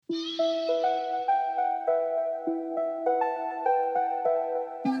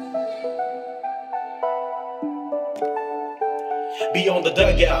beyond the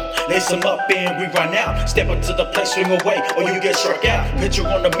dugout. Lace them up and we run out. Step up to the plate, swing away, or you get struck out. Pitcher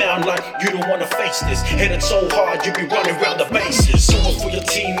on the mound like you don't wanna face this. Hit it so hard you be running around the bases. Do it for your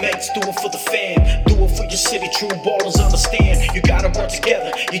teammates, do it for the fan. Do it for your city, true ballers understand. You gotta work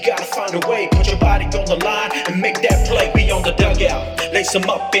together, you gotta find a way. Put your body on the line and make that play beyond the dugout. Lace them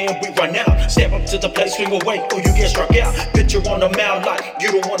up and we run out. Step up to the plate, swing away, or you get struck out. Pitcher on the mound like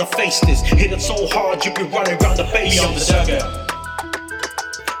you don't wanna face this. Hit it so hard you be running around the bases. Beyond the dugout.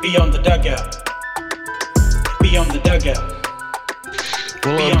 Beyond the dugout. Beyond the dugout.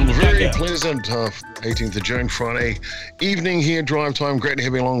 Well, a very pleasant 18th of June, Friday evening here, drive time. Great to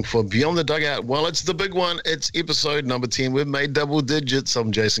have you along for Beyond the Dugout. Well, it's the big one. It's episode number 10. We've made double digits.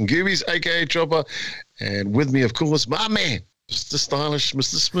 I'm Jason Goobies, a.k.a. Chopper. And with me, of course, my man, Mr. Stylish,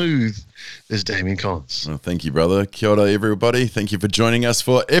 Mr. Smooth, is Damien Collins. Well, thank you, brother. Kia ora, everybody. Thank you for joining us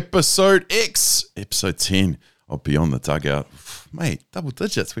for episode X, episode 10 of Beyond the Dugout. Mate, double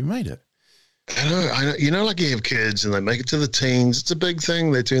digits. We made it. I know. You know, like you have kids and they make it to the teens. It's a big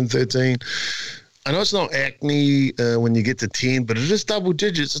thing. They turn 13. I know it's not acne when you get to 10, but it is double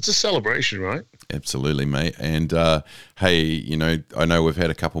digits. It's a celebration, right? Absolutely, mate. And hey, you know, I know we've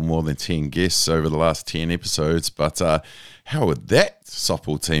had a couple more than 10 guests over the last 10 episodes, but how would that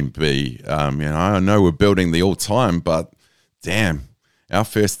softball team be? You know, I know we're building the all-time, but damn, our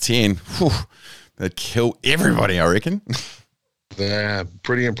first 10, they'd kill everybody, I reckon. Yeah,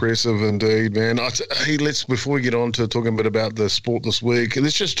 pretty impressive indeed, man. Hey, before we get on to talking a bit about the sport this week,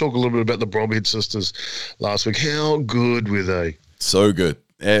 let's just talk a little bit about the Bromhead sisters last week. How good were they? So good.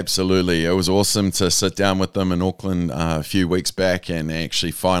 Absolutely. It was awesome to sit down with them in Auckland a few weeks back and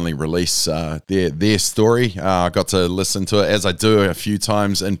actually finally release their story. I got to listen to it, as I do a few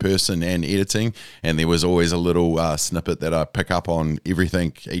times in person and editing, and there was always a little snippet that I pick up on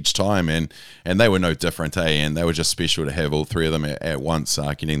everything each time, and they were no different, and they were just special to have all three of them at once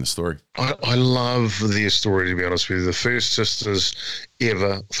getting the story. I love their story, to be honest with you. The first sisters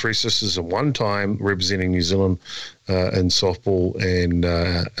ever, three sisters at one time representing New Zealand in softball, and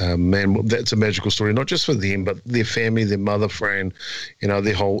man, that's a magical story, not just for them, but their family, their mother, Fran, you know,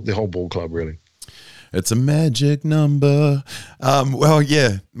 their whole ball club, really. It's a magic number. Well,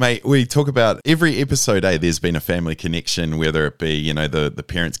 yeah, mate, we talk about every episode, there's been a family connection, whether it be, you know, the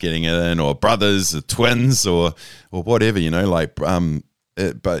parents getting in, or brothers, or twins, or whatever, you know, like,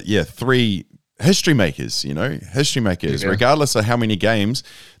 but yeah, three history makers, Yeah. Regardless of how many games,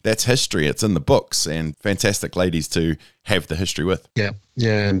 that's history. It's in the books, and fantastic ladies to have the history with. Yeah,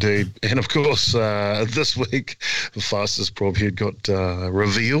 indeed. And of course, this week, the fastest Bromhead got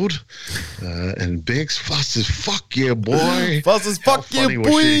revealed. And Bex, fast as fuck, yeah, boy. Fast as fuck, yeah,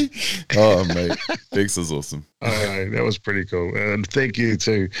 boy. Oh, mate. Bex is awesome. That was pretty cool. And thank you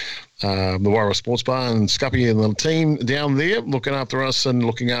to the Wairau Sports Bar and Scuppy and the team down there looking after us and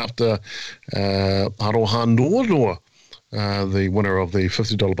looking after Aroha Nordor, the winner of the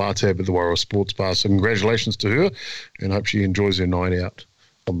 $50 bar tab at the Wairau Sports Bar. So congratulations to her, and hope she enjoys her night out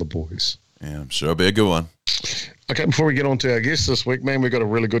on the boys. Yeah, I'm sure it'll be a good one. Okay, before we get on to our guest this week, man, we've got a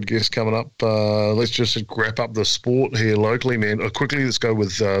really good guest coming up. Let's just wrap up the sport here locally, man. Quickly, let's go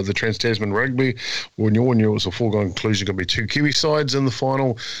with the Trans-Tasman Rugby. We knew it was a foregone conclusion. Going to be two Kiwi sides in the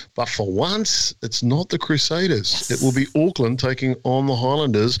final. But for once, it's not the Crusaders. Yes. It will be Auckland taking on the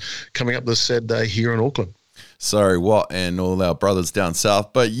Highlanders coming up this Saturday here in Auckland. Sorry, Watt and all our brothers down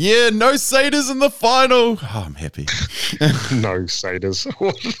south, but yeah, no Satyrs in the final. Oh, I'm happy. No Satyrs.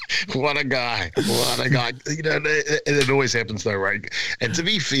 What a guy. What a guy. You know, it always happens though, right? And to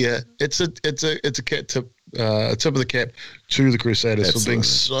be fair, it's a cat tip. A tip of the cap to the Crusaders. Absolutely. For being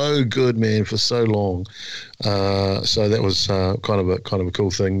so good, man, for so long. So that was kind of a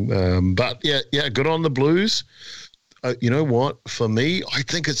cool thing. But yeah, good on the Blues. You know what? For me, I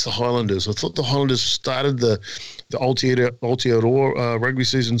think it's the Highlanders. I thought the Highlanders started the Aotearoa rugby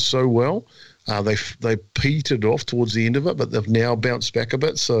season so well. They petered off towards the end of it, but they've now bounced back a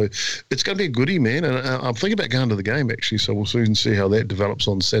bit. So it's going to be a goodie, man. And I'm thinking about going to the game, actually. So we'll soon see how that develops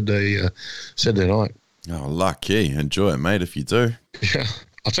on Saturday night. Oh, lucky. Enjoy it, mate, if you do. Yeah.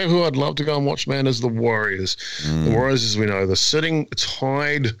 I'll tell you who I'd love to go and watch, man, is the Warriors. The Warriors, as we know, they're sitting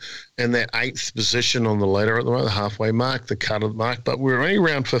tied in that 8th position on the ladder at the moment, the halfway mark, the cut-off mark. But we're only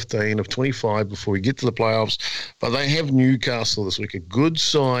round 15 of 25 before we get to the playoffs. But they have Newcastle this week, a good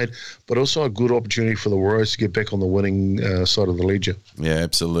side, but also a good opportunity for the Warriors to get back on the winning side of the ledger. Yeah,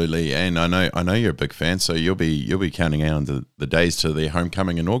 absolutely. And I know you're a big fan, so you'll be counting out the days to their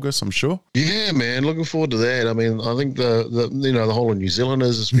homecoming in August, I'm sure. Yeah, man, looking forward to that. I mean, I think the whole of New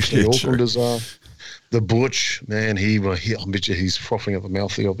Zealanders, especially Aucklanders, are. The Butch, man, I bet you he's frothing at the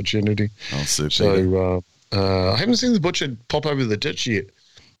mouth, the opportunity. Oh, super. So, I haven't seen the Butcher pop over the ditch yet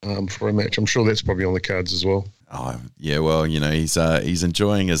for a match. I'm sure that's probably on the cards as well. Oh yeah, well, he's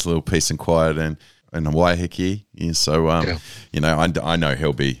enjoying his little peace and quiet in Waiheke. Yeah, so I know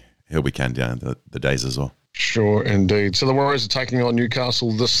he'll be counting down the days as well. Sure, indeed. So the Warriors are taking on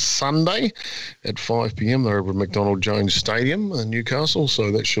Newcastle this Sunday at 5 p.m. They're over at McDonald Jones Stadium in Newcastle,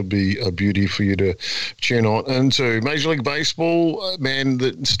 so that should be a beauty for you to tune on into. Major League Baseball, man,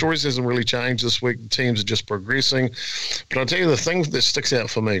 the stories hasn't really changed this week. The teams are just progressing. But I'll tell you the thing that sticks out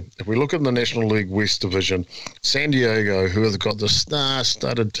for me, if we look at the National League West Division, San Diego, who have got the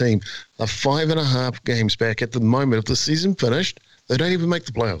star-studded team, are 5.5 games back at the moment. If the season finished, they don't even make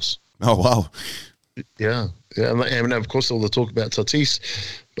the playoffs. Oh, wow. Yeah, and of course all the talk about Tatis,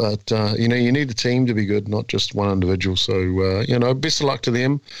 but you need the team to be good, not just one individual. So best of luck to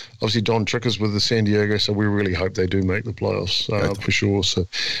them. Obviously, Don Tricker's with the San Diego, so we really hope they do make the playoffs for sure. So,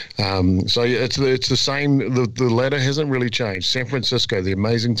 it's the same. The ladder hasn't really changed. San Francisco, the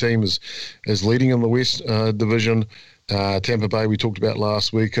amazing team, is leading in the West Division. Tampa Bay, we talked about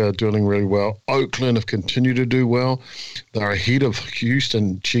last week, doing really well. Oakland have continued to do well. They're ahead of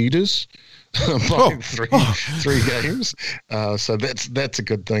Houston Cheaters. By three games, so that's a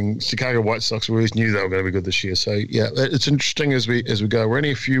good thing. Chicago White Sox, we always knew they were going to be good this year. So yeah, it's interesting as we go. We're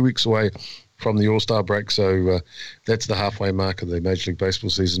only a few weeks away from the All-Star break, so that's the halfway mark of the Major League Baseball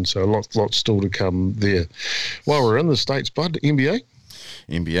season. So lots still to come there. While we're in the States, bud, NBA,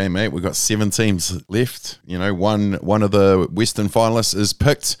 mate, we've got 7 teams left. One of the Western finalists is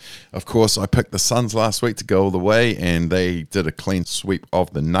picked. Of course, I picked the Suns last week to go all the way, and they did a clean sweep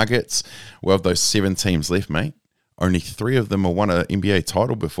of the Nuggets. Well, of those 7 teams left, mate, only 3 of them have won an NBA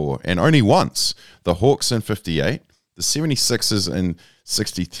title before, and only once. The Hawks in 58, the 76ers in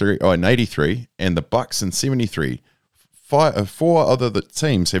 83, and the Bucks in 73. 4 other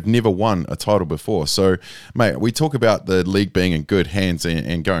teams have never won a title before. So, mate, we talk about the league being in good hands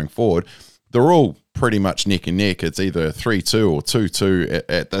and going forward. They're all pretty much neck and neck. It's either 3-2 or 2-2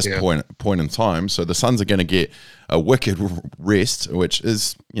 at this point in time. So the Suns are going to get a wicked rest, which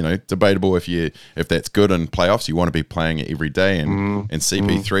is debatable if that's good in playoffs. You want to be playing it every day, and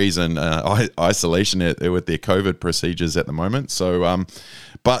CP3's in isolation with their COVID procedures at the moment. So,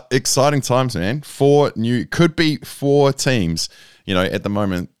 but exciting times, man. Could be 4 teams, at the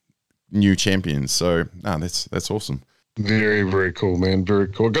moment, new champions. So that's awesome. Very, very cool, man. Very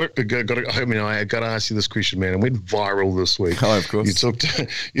cool. I got to ask you this question, man. It went viral this week. Oh, of course.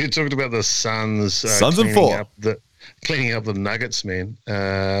 You talked about the Suns. Suns and 4. Cleaning up the Nuggets, man.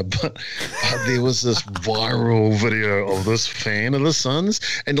 But there was this viral video of this fan of the Suns.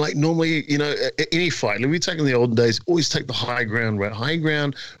 And like normally, any fight, like we take in the old days, always take the high ground, right? High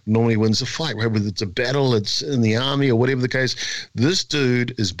ground normally wins the fight, right? Whether it's a battle, it's in the army or whatever the case. This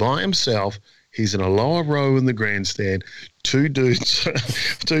dude is by himself. He's in a lower row in the grandstand. 2 dudes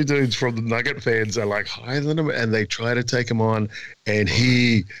from the Nugget fans are like higher than him, and they try to take him on, and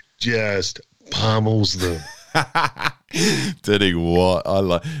he just pummels them. Did he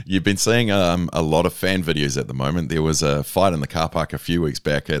what? You've been seeing a lot of fan videos at the moment. There was a fight in the car park a few weeks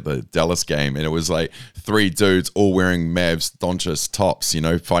back at the Dallas game, and it was like 3 dudes all wearing Mavs Doncic tops,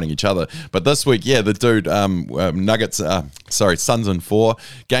 fighting each other. But this week, the dude, Suns in 4,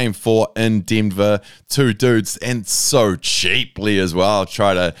 game 4 in Denver, 2 dudes, and so cheaply as well,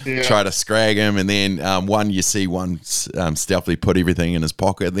 try to scrag him, and then one stealthily put everything in his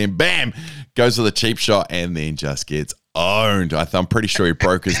pocket, and then bam, goes with a cheap shot, and then just gets owned. I'm pretty sure he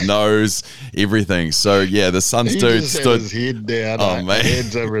broke his nose, everything. So the Suns dude stood his head down,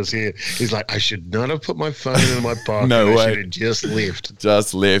 hands over his head. He's like, I should not have put my phone in my pocket. No way. I should have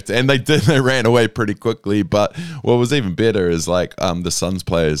just left. And they ran away pretty quickly. But what was even better is the Suns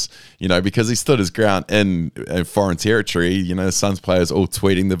players, because he stood his ground in foreign territory, the Suns players all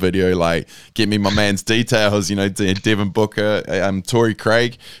tweeting the video like, get me my man's details, Devin Booker, Torrey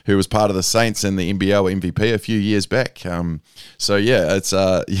Craig, who was part of the Saints and the NBL MVP a few years back. It's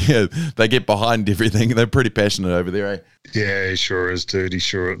they get behind everything. They're pretty passionate over there, eh? Yeah, he sure is, dude.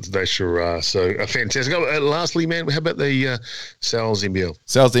 They sure are. So fantastic. Lastly, man, how about the Sal's NBL?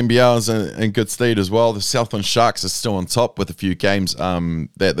 Sal's NBL is in good stead as well. The Southland Sharks are still on top with a few games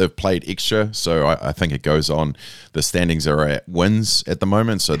that they've played extra. So I think it goes on. The standings are at wins at the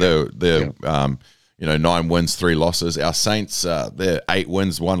moment. So they're 9 wins, 3 losses. Our Saints, they're 8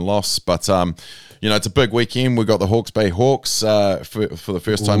 wins, 1 loss. But, it's a big weekend. We've got the Hawke's Bay Hawks for the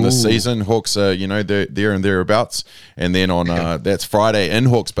first time this season. Hawks are, they're there and thereabouts. And then on that's Friday in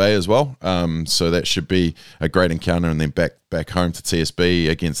Hawke's Bay as well. So that should be a great encounter. And then back home to TSB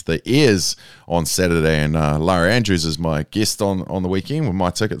against the Airs on Saturday. And Lara Andrews is my guest on the weekend with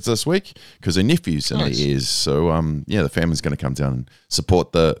my tickets this week because her nephew's in the Airs. So, the family's going to come down and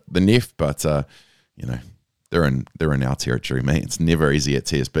support the neph. But, they're in our territory, mate. It's never easy at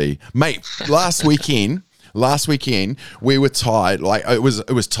TSB, mate. Last weekend we were tight. Like it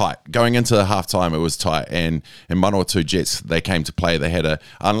was tight going into the halftime. It was tight, and Manawatu Jets, they came to play. They had a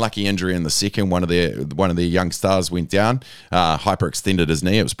unlucky injury in the second. One of their young stars went down, hyperextended his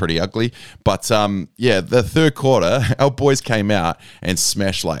knee. It was pretty ugly. But the third quarter, our boys came out and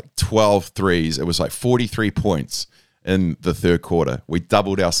smashed like 12 threes. It was like 43 points. In the third quarter, we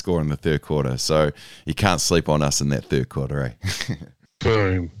doubled our score in the third quarter, so you can't sleep on us in that third quarter, eh?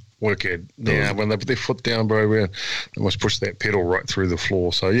 Boom, wicked. Yeah, when they put their foot down, bro, they must push that pedal right through the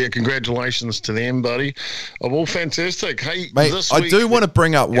floor. So yeah, congratulations to them, buddy. All fantastic. Hey, mate, this I week, do want to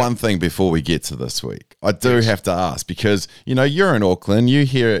bring up one thing before we get to this week. I do have to ask because you're in Auckland, you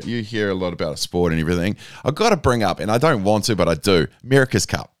hear a lot about sport and everything. I've got to bring up, and I don't want to, but I do. America's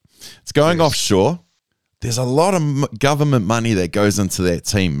Cup. It's going offshore. There's a lot of government money that goes into that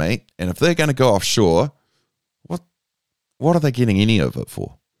team, mate. And if they're going to go offshore, what are they getting any of it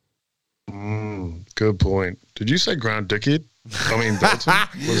for? Good point. Did you say Grant Dickhead? Dalton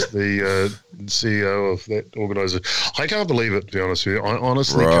was the CEO of that organisation. I can't believe it, to be honest with you. I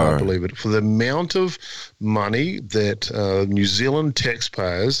honestly can't believe it. For the amount of money that New Zealand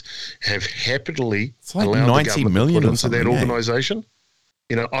taxpayers have happily allowed the government to put into that organisation.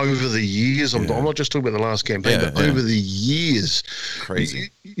 Over the years, I'm not just talking about the last campaign, but over the years, crazy.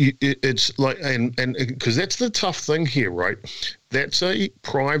 It's like, and because that's the tough thing here, right? That's a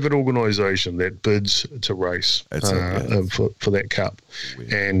private organisation that bids to race for that cup,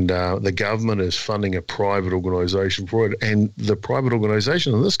 and the government is funding a private organisation for it, and the private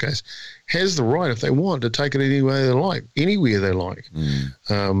organisation in this case has the right, if they want, to take it anywhere they like.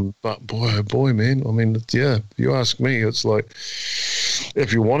 But boy, oh boy, man, you ask me, it's like,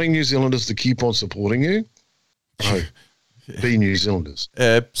 if you're wanting New Zealanders to keep on supporting you, be New Zealanders.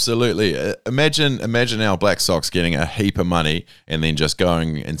 Absolutely. Imagine our Black Sox getting a heap of money and then just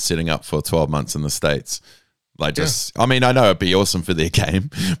going and setting up for 12 months in the States. I know it'd be awesome for their game,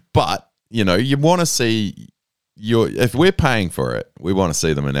 but you want to see if we're paying for it, we want to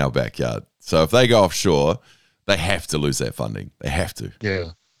see them in our backyard. So if they go offshore, they have to lose that funding. They have to.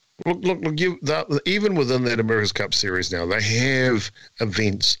 Yeah. Look! Even within that America's Cup series now, they have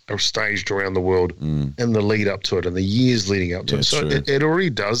events are staged around the world in the lead up to it and the years leading up to it. So it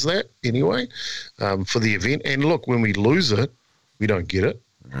already does that anyway for the event. And look, when we lose it, we don't get it,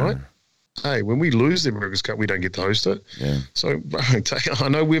 right? Hey, when we lose the America's Cup, we don't get to host it. Yeah. So I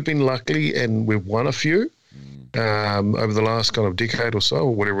know we've been lucky and we've won a few over the last kind of decade or so,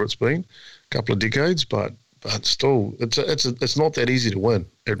 or whatever it's been, a couple of decades, but still, it's not that easy to win.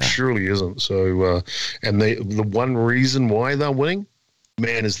 It surely isn't. So, and the one reason why they're winning,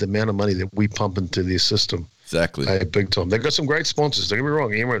 man, is the amount of money that we pump into their system. Exactly. Big time. They've got some great sponsors. Don't get me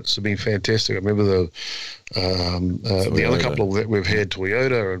wrong. Emirates have been fantastic. I remember the other couple that we've had,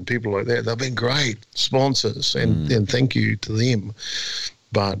 Toyota and people like that. They've been great sponsors, and thank you to them.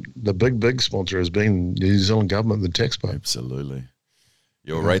 But the big sponsor has been the New Zealand government, the taxpayer. Absolutely.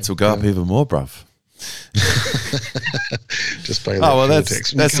 Your rates will go up even more, bruv. Just pay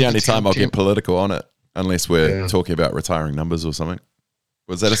that's the only time I'll get political on it, unless we're talking about retiring numbers or something.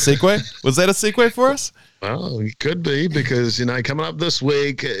 Was that a segue? Was that a segue for us? Well, it could be, because coming up this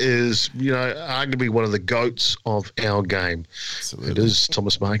week is arguably one of the goats of our game. Absolutely. It is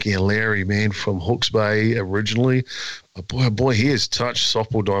Thomas Markey and Larry, man, from Hawke's Bay originally. But boy, he has touched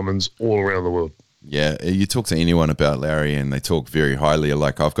softball diamonds all around the world. Yeah, you talk to anyone about Larry and they talk very highly.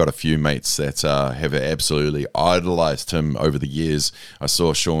 Like, I've got a few mates that have absolutely idolized him over the years. I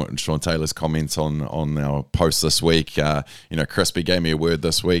saw Sean Taylor's comments on our post this week. Crispy gave me a word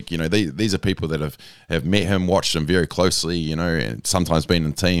this week. These are people that have met him, watched him very closely, and sometimes been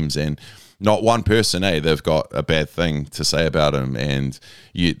in teams, and not one person, they've got a bad thing to say about him, and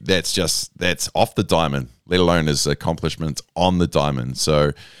that's off the diamond, let alone his accomplishments on the diamond.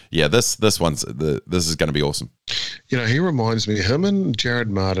 So, yeah, this is going to be awesome. He reminds me, him and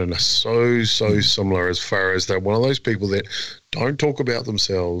Jared Martin are so similar, as far as they're one of those people that don't talk about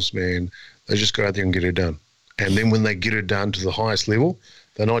themselves, man. They just go out there and get it done. And then when they get it done to the highest level,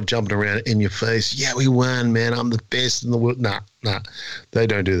 they're not jumping around in your face. Yeah, we won, man. I'm the best in the world. Nah. They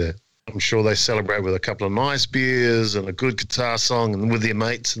don't do that. I'm sure they celebrate with a couple of nice beers and a good guitar song and with their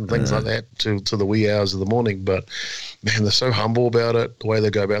mates and things like that to the wee hours of the morning. But, man, they're so humble about it, the way they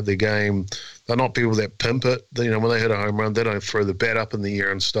go about their game. They're not people that pimp it. When they hit a home run, they don't throw the bat up in the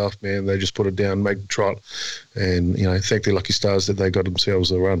air and stuff, man. They just put it down, make the trot, and, thank their lucky stars that they got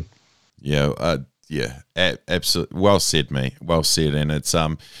themselves a run. Yeah, absolutely. Well said, mate. Well said. And it's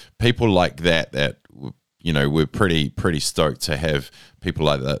people like that we're pretty stoked to have people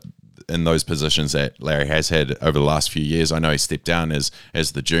like that in those positions that Larry has had over the last few years. I know he stepped down as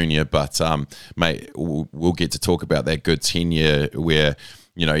the junior, but mate, we'll get to talk about that good tenure where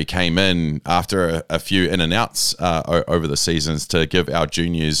he came in after a few in and outs over the seasons to give our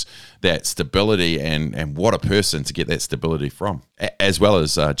juniors that stability, and what a person to get that stability from, as well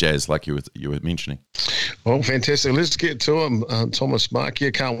as Jazz, like you were mentioning. Well, fantastic. Let's get to him. Thomas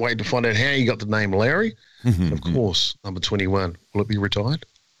Markia. Can't wait to find out how you got the name Larry. And of course, number 21. Will it be retired?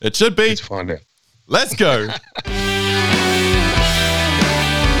 It should be. Let's find out. Let's go.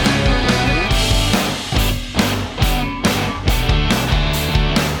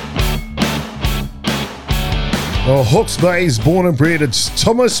 Well, Hawke's Bay's born and bred. It's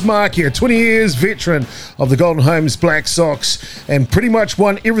Thomas Markia, 20 years veteran of the Golden Homes Black Sox, and pretty much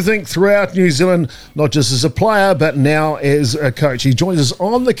won everything throughout New Zealand, not just as a player, but now as a coach. He joins us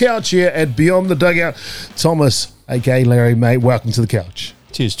on the couch here at Beyond the Dugout. Thomas, aka Larry, mate, welcome to the couch.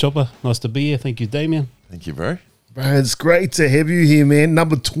 Cheers, Chopper. Nice to be here. Thank you, Damien. Thank you, bro. Bro, it's great to have you here, man.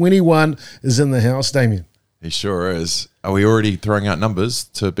 Number 21 is in the house, Damien. He sure is. Are we already throwing out numbers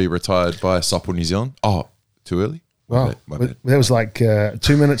to be retired by Softball New Zealand? Oh, too early? Wow, that was like 2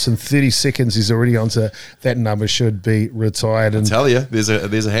 minutes and 30 seconds. He's already onto that number. Should be retired. And I tell you, there's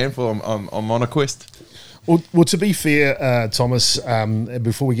a handful. I'm on a quest. Well, to be fair, Thomas,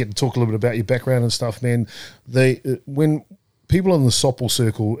 before we get to talk a little bit about your background and stuff, man, when people in the softball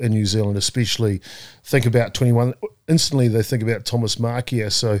circle in New Zealand especially think about 21, instantly they think about Thomas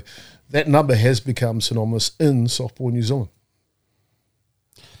Markia. So that number has become synonymous in softball New Zealand.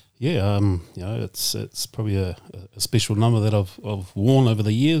 Yeah, it's probably a special number that I've worn over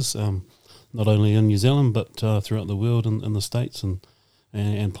the years, not only in New Zealand but throughout the world and in the States and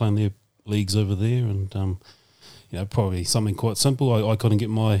playing their leagues over there, and probably something quite simple. I couldn't get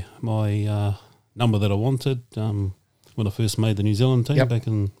my number that I wanted when I first made the New Zealand team back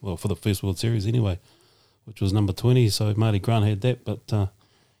for the first World Series anyway, which was number 20. So Marty Grant had that, but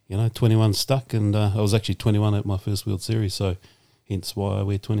 21 stuck, and I was actually 21 at my first World Series, so hence why I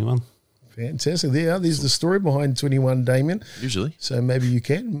wear 21. Fantastic. There's the story behind 21, Damien. Usually. So maybe you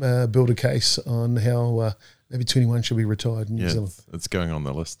can build a case on how maybe 21 should be retired in New Zealand. It's going on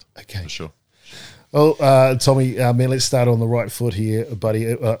the list. Okay. For sure. Well, Tommy, man, let's start on the right foot here,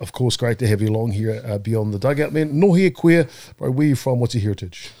 buddy. Of course, great to have you along here Beyond the Dugout, man. Nohea Queer, bro, where are you from? What's your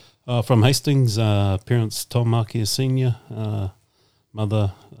heritage? From Hastings, parents Tom Markia Sr.,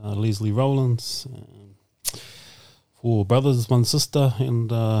 mother Leslie Rowlands, 4 brothers, 1 sister, and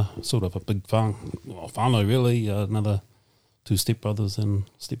sort of a big whānau really, another 2 stepbrothers and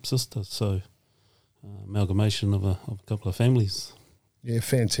stepsisters, so amalgamation of a couple of families. Yeah,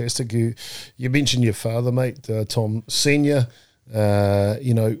 fantastic. You mentioned your father, mate, Tom Senior.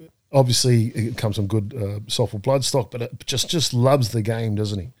 Obviously it comes from good softball bloodstock, but it just loves the game,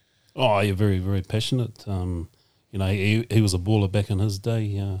 doesn't he? Oh, you're very, very passionate. He was a baller back in his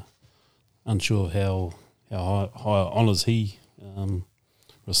day. Unsure how high honours he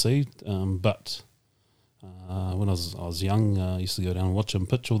received, but when I was young, I used to go down and watch him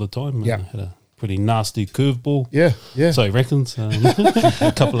pitch all the time. Yeah, had a pretty nasty curveball. Yeah. So he reckons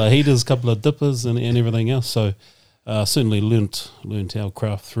a couple of heaters, couple of dippers, and everything else. So certainly learnt our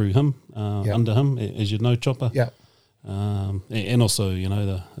craft through him, under him, as you know, Chopper. Yeah. And also,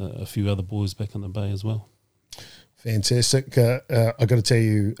 a few other boys back in the Bay as well. Fantastic. I got to tell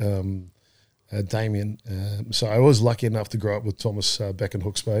you, Damien, so I was lucky enough to grow up with Thomas back in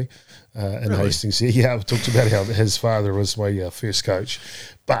Hawke's Bay in Hastings. Yeah, I've talked about how his father was my first coach.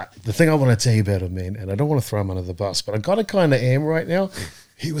 But the thing I want to tell you about him, man, and I don't want to throw him under the bus, but I got to kind of am right now.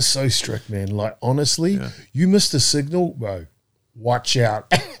 He was so strict, man. Like, honestly, you missed a signal, bro, watch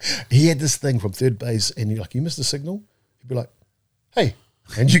out. He had this thing from third base, and you're like, you missed a signal? He'd be like, hey.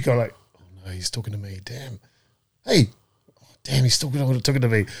 And you go like, oh, no, he's talking to me. Damn. Hey. Damn, he's still talking to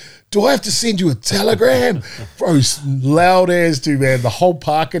me. Do I have to send you a telegram? Bro, loud as to, man. The whole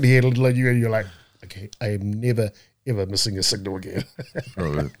park in here, you're like, okay, I am never, ever missing a signal again.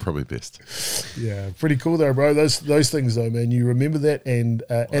 Probably best. Yeah, pretty cool though, bro. Those things though, man. You remember that, and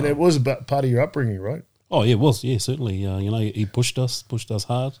it was part of your upbringing, right? Oh, yeah, it was. Yeah, certainly. He pushed us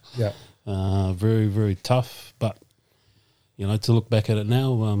hard. Yeah. Very, very tough, but to look back at it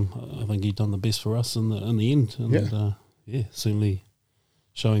now, I think he'd done the best for us in the end, and certainly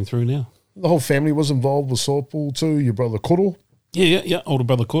showing through now. The whole family was involved with softball too. Your brother Koro. Yeah. Older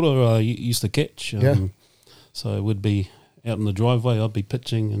brother Koro used to catch. So we'd be out in the driveway. I'd be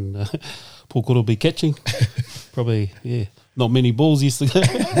pitching, and Paul Koro would be catching. Probably, not many balls used to go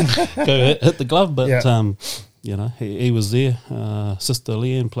hit the glove, but he was there. Sister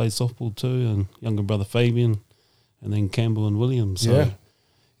Leanne played softball too, and younger brother Fabian, and then Campbell and Williams. So,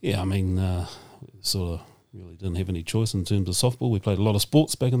 sort of really didn't have any choice in terms of softball. We played a lot of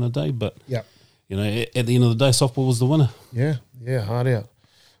sports back in the day, but at the end of the day, softball was the winner. Yeah, hard out.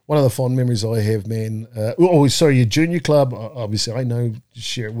 One of the fond memories I have, man. Your junior club. Obviously, I know.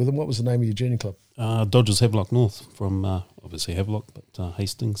 Share it with them. What was the name of your junior club? Dodgers Havelock North, from obviously Havelock, but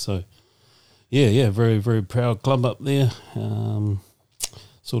Hastings. So, very, very proud club up there.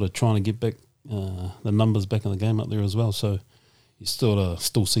 Sort of trying to get back the numbers back in the game up there as well. So, you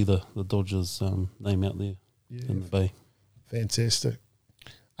still see the Dodgers name out there in the Bay. Fantastic.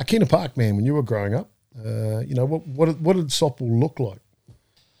 Akina Park, man, when you were growing up, what did softball look like?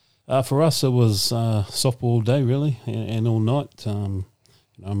 For us, it was softball all day, really, and all night. I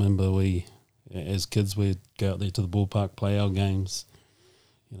remember as kids, we'd go out there to the ballpark, play our games,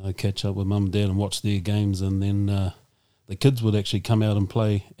 catch up with mum and dad and watch their games, and then the kids would actually come out and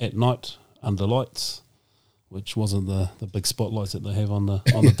play at night under lights, which wasn't the big spotlights that they have on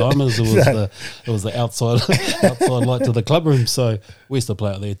the diamonds. It was the outside light to the club room. So we used to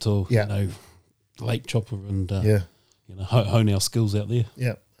play out there till late chopper and hone our skills out there.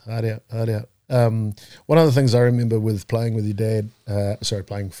 Yeah, hard out. One of the things I remember with playing with your dad,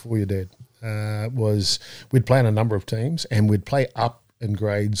 playing for your dad, was we'd play in a number of teams and we'd play up in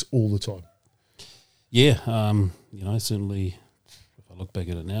grades all the time. Yeah, certainly if I look back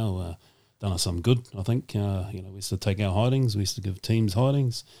at it now, done us some good, I think. We used to take our hidings, we used to give teams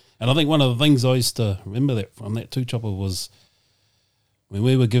hidings. And I think one of the things I used to remember that from that two chopper was when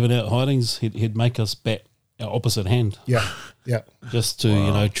we were giving out hidings, he'd make us bat our opposite hand. Yeah. Just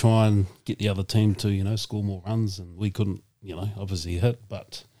to, try and get the other team to, score more runs. And we couldn't, obviously hit.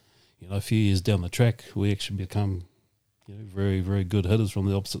 But, a few years down the track, we actually become, very, very good hitters from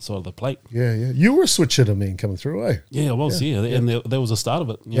the opposite side of the plate. Yeah. You were a switch hitter, man, coming through, eh? Yeah, I was, And that was the start of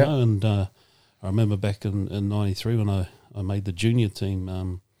it, you know. And I remember back in 93 when I made the junior team, I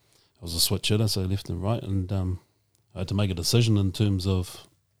was a switch hitter, so left and right. And I had to make a decision in terms of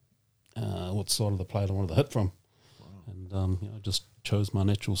what side of the plate I wanted to hit from. And I just chose my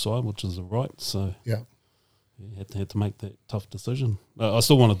natural side, which is the right. So had to make that tough decision. I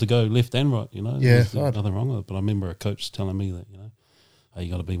still wanted to go left and right, There's nothing wrong with it. But I remember a coach telling me that, hey,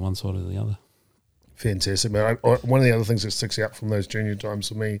 you got to be one side or the other. Fantastic, man. One of the other things that sticks out from those junior times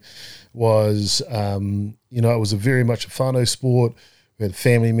for me was, it was very much a whānau sport. We had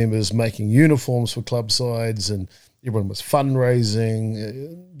family members making uniforms for club sides, and everyone was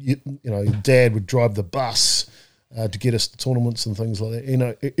fundraising. Your dad would drive the bus to get us to tournaments and things like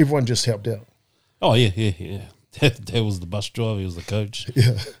that. Everyone just helped out. Oh, yeah. Dad was the bus driver. He was the coach.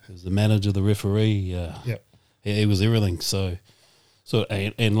 Yeah. He was the manager, the referee. He was everything. So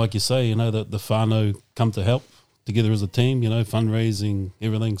and like you say, the whānau come to help together as a team. Fundraising,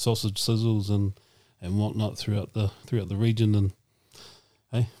 everything, sausage sizzles and whatnot throughout the region, and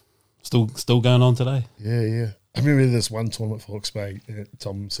hey, still going on today. Yeah. I remember this one tournament for Hawke's Bay.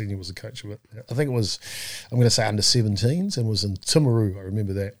 Tom Senior was the coach of it. I think it was, I'm going to say under 17s, and was in Timaru. I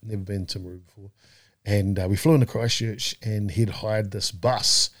remember that. Never been to Timaru before. And we flew into Christchurch, and he'd hired this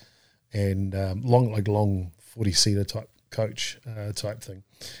bus, and long 40-seater type coach type thing.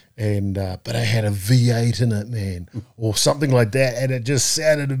 And but I had a V8 in it, man, or something like that, and it just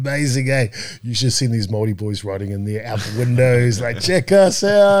sounded amazing, eh? You should have seen these Māori boys riding in there out the windows, like, check us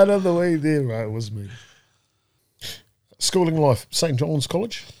out on the way there. Right, it was me. Schooling life, St. John's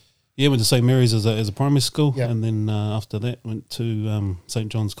College? Yeah, went to St. Mary's as a primary school, and then after that went to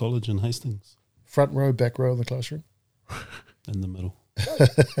St. John's College in Hastings. Front row, back row in the classroom? In the middle.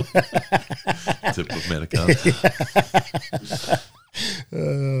 Typical Medica.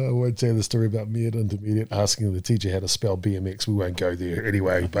 I won't tell the story about me at intermediate asking the teacher how to spell BMX. We won't go there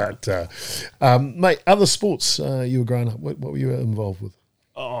anyway. But, mate, other sports you were growing up, what were you involved with?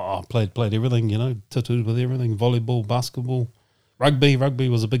 Oh, I played everything, tattooed with everything, volleyball, basketball, rugby. Rugby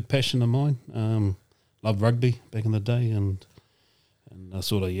was a big passion of mine. Loved rugby back in the day, and I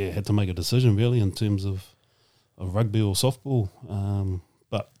sort of, had to make a decision really in terms of rugby or softball.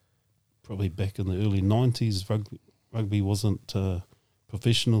 But probably back in the early 90s, rugby wasn't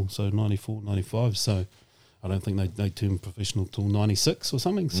professional, so 94, 95. So I don't think they turned professional till 96 or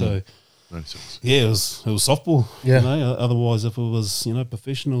something. So 96. Yeah, it was softball. Yeah. You know, otherwise, if it was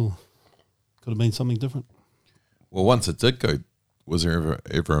professional, could have been something different. Well, once it did go, was there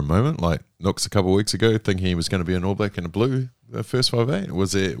ever a moment like Nooks a couple of weeks ago thinking he was going to be an All Black and a Blue the first 5-8?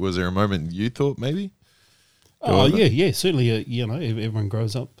 Was there a moment you thought maybe? Oh yeah, certainly. Everyone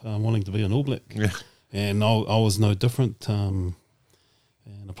grows up wanting to be an All Black. Yeah. And I was no different. And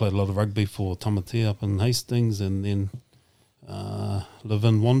I played a lot of rugby for Tamatea up in Hastings, and then live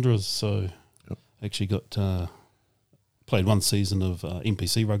in Wanderers. So actually got played one season of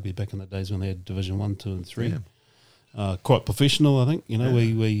NPC rugby back in the days when they had Division 1, 2 and 3. Quite professional, I think.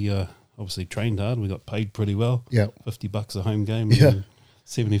 We obviously trained hard. We got paid pretty well. Yeah. $50 a home game. Yeah. And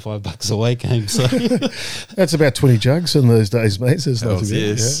 $75 a away game. So That's about 20 jugs in those days, mate. So it's not Hells too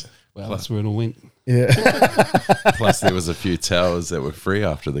bad. yes. well, that's where it all went. Yeah. Plus, there was a few towers that were free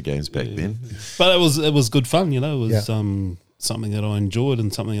after the games back then. But it was good fun, It was Yeah. something that I enjoyed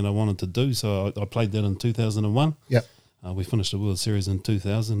and something that I wanted to do. So I played that in 2001. Yeah. We finished the World Series in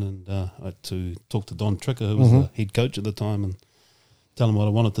 2000, and I had to talk to Don Tricker, who was the head coach at the time, and tell him what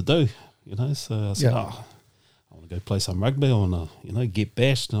I wanted to do. So I said, Yeah. I want to go play some rugby. I want to, get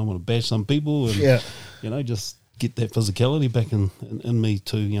bashed, and I want to bash some people, and Yeah. just get that physicality back in me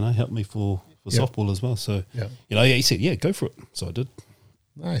to help me for Yeah. softball as well. So Yeah. he said, yeah, go for it. So I did.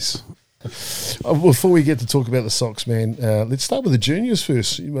 Nice. Before we get to talk about the Sox, man, let's start with the juniors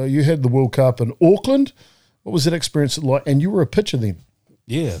first. You had the World Cup in Auckland. What was that experience like? And you were a pitcher then.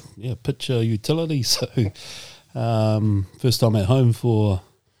 Yeah, pitcher utility. So first time at home for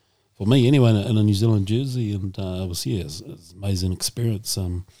me anyway in a New Zealand jersey, and it was an amazing experience.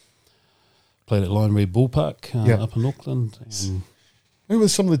 Played at Lion Red Ballpark up in Auckland. Who were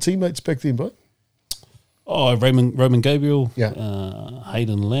some of the teammates back then, bud? Roman Gabriel, Yeah.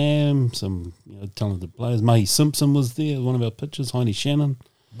 Hayden Lamb, some talented players. Mahi Simpson was there, one of our pitchers. Heine Shannon.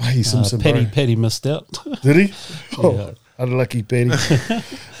 Mahi Simpson, bro. Paddy missed out. Did he? Oh, Yeah. unlucky Paddy.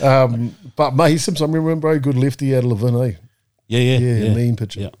 But Mahi Simpson, I remember, bro, good lefty out of Levin, eh? Yeah, mean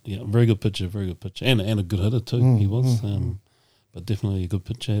pitcher. Yeah, very good pitcher, and a good hitter too. He was, but definitely a good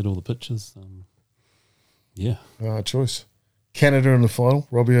pitcher. Had all the pitches. Choice. Canada in the final,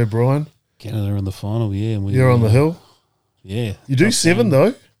 Robbie O'Brien. Canada in the final, and You're on the hill. Yeah, You do 7,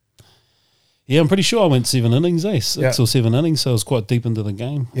 though. Yeah, I'm pretty sure I went 7 innings, 6 Yeah. or 7 innings, so I was quite deep into the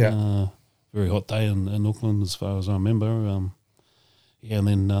game. Yeah. Very hot day in Auckland, as far as I remember. And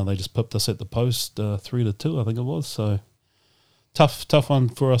then they just pipped us at the post 3-2, I think it was. So tough one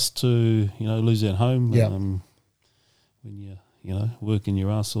for us to lose at home. Yeah. When you're working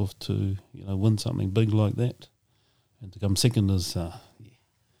your ass off to win something big like that, and to come second is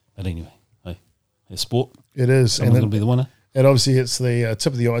But anyway, hey, it's sport. It is. Someone's going to be the winner. And obviously, it's the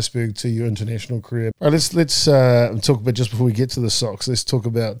tip of the iceberg to your international career. All right, let's talk about, just before we get to the Sox, let's talk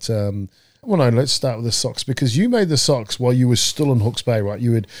about, let's start with the Sox, because you made the Sox while you were still in Hawke's Bay, right?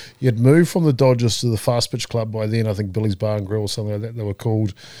 You had moved from the Dodgers to the Fast Pitch Club by then, I think Billy's Bar and Grill or something like that they were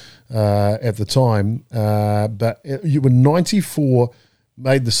called at the time. But you were 94,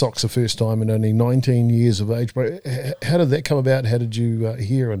 made the Sox the first time, and only 19 years of age. Bro, how did that come about? How did you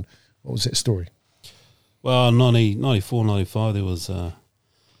hear, and what was that story? Well, 94, 95, there was a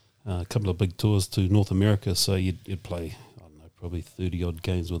couple of big tours to North America, so you'd play, I don't know, probably 30-odd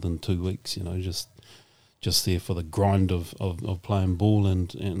games within 2 weeks, just there for the grind of playing ball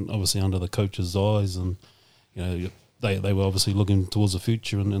and obviously under the coach's eyes, and, they were obviously looking towards the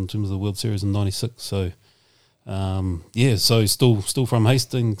future in terms of the World Series in 96, so, so still from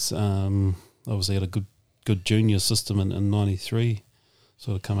Hastings, obviously had a good junior system in 93,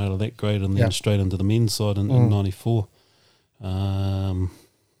 sort of come out of that grade and then straight into the men's side in 94. Who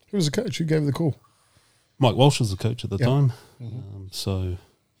was the coach? Who gave the call? Mike Walsh was the coach at the time. Mm-hmm.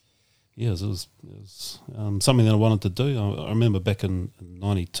 It was something that I wanted to do. I remember back in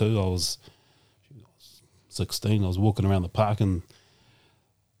 92, I was 16. I was walking around the park and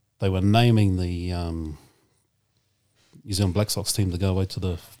they were naming the New Zealand Black Sox team to go away to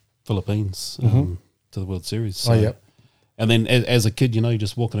the Philippines, to the World Series. So, and then as a kid, you're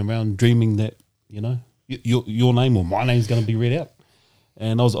just walking around dreaming that, your name or my name's going to be read out.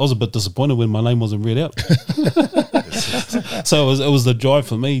 And I was a bit disappointed when my name wasn't read out. So it was the drive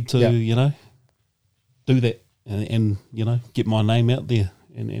for me to, do that and get my name out there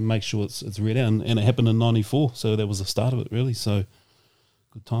and make sure it's read out. And it happened in 94. So that was the start of it, really. So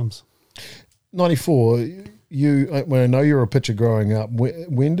good times. 94, when I know you were a pitcher growing up,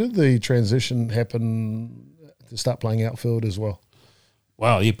 when did the transition happen to start playing outfield as well?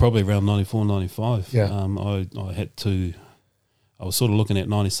 Wow, yeah, probably around 94, 95. Yeah. I was sort of looking at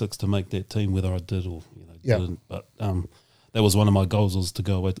 96 to make that team, whether I did or didn't. But that was one of my goals, was to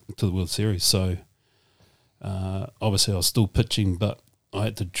go away to the World Series. So obviously I was still pitching, but I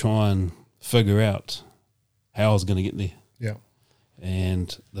had to try and figure out how I was going to get there. Yeah.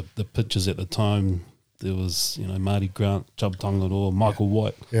 And the pitchers at the time, there was, Marty Grant, Chubb Tongador, Michael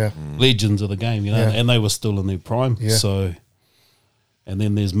White, legends of the game, and they were still in their prime. Yeah. So, and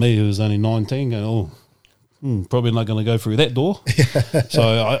then there's me, who was only 19, going, probably not going to go through that door.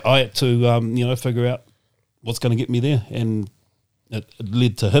 So I had to, figure out what's going to get me there, and it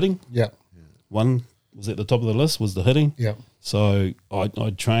led to hitting. Yeah. One was at the top of the list, was the hitting. Yeah. So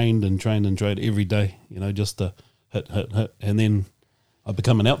I trained every day, just to hit, and then I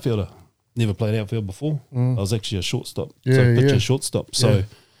become an outfielder. Never played outfield before. I was actually a shortstop, shortstop. So,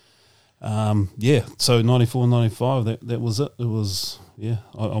 so 94, 95, that was it. It was, I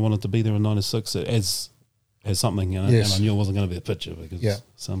wanted to be there in 96 as something, and I knew I wasn't going to be a pitcher, because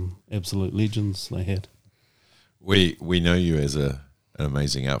some absolute legends they had. We know you as an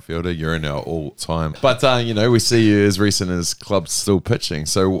amazing outfielder. You're in our all-time. But, we see you as recent as clubs still pitching.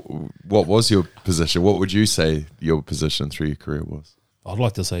 So what was your position? What would you say your position through your career was? I'd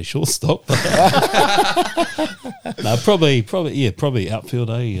like to say shortstop. No, probably outfield.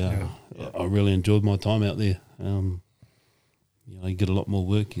 I really enjoyed my time out there. You get a lot more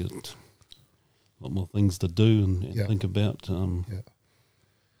work. You get a lot more things to do and think about.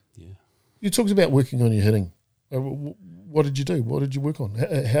 You talked about working on your hitting. What did you do? What did you work on?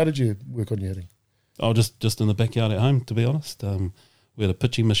 How did you work on your hitting? Oh, just in the backyard at home, to be honest. We had a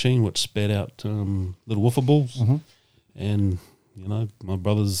pitching machine which spat out little wiffle balls, and my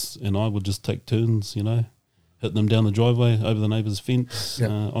brothers and I would just take turns, hit them down the driveway, over the neighbour's fence,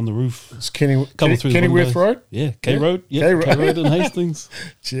 on the roof. It's Kennyworth Road? Yeah, K Road. Yeah, K Road in Hastings.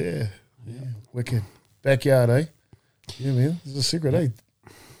 Yeah. Wicked. Backyard, eh? Yeah, man. This is a secret, eh?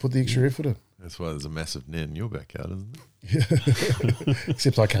 Put the extra effort in. That's why there's a massive net in your backyard, isn't it?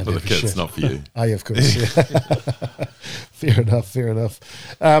 Except I can't for do the kids, shit. not for you. Oh, yeah, of course. Yeah. Fair enough.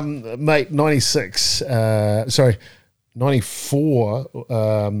 Mate, 94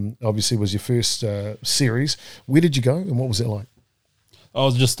 obviously was your first series. Where did you go and what was it like? I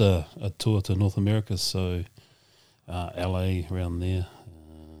was just a tour to North America, so LA, around there.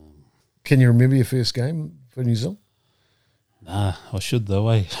 Can you remember your first game for New Zealand? Nah, I should though,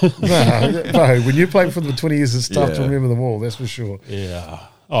 eh? No, when you played for the 20 years, it's tough to remember them all, that's for sure. Yeah.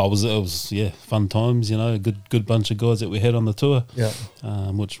 Oh, it was fun times, a good bunch of guys that we had on the tour. Yeah.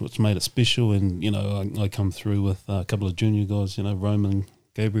 Which made it special, and I come through with a couple of junior guys, Roman,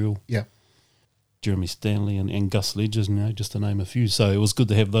 Gabriel, Jeremy Stanley, and Gus Ledgers, just to name a few. So it was good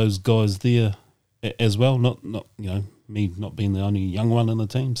to have those guys there as well. Not me not being the only young one in the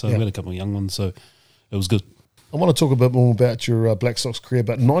team, so we had a couple of young ones, so it was good. I want to talk a bit more about your Black Sox career,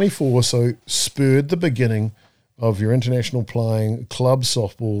 but 94 or so spurred the beginning of your international playing club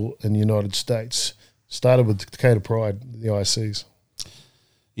softball in the United States. Started with Decatur Pride, the ISCs.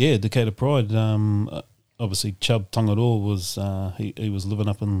 Yeah, Decatur Pride. Obviously, Chubb Tongador was he was living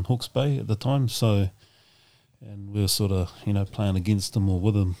up in Hawke's Bay at the time, so and we were sort of playing against him or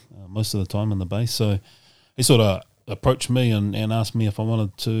with him most of the time in the base. So he sort of approached me and asked me if I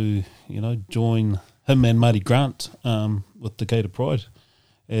wanted to join him and Marty Grant with Decatur Pride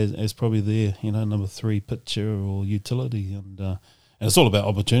as probably their number 3 pitcher or utility, and it's all about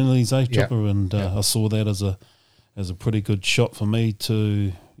opportunities, Chopper? And I saw that as a pretty good shot for me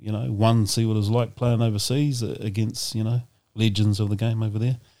to one, see what it was like playing overseas against legends of the game over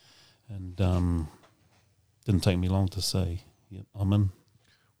there, and didn't take me long to say I'm in.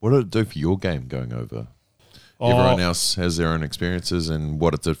 What did it do for your game going over? Everyone else has their own experiences and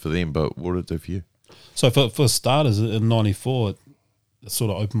what it did for them, but what did it do for you? So for starters, in 94, it sort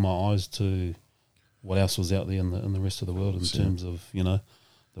of opened my eyes to what else was out there in the rest of the world in terms of, the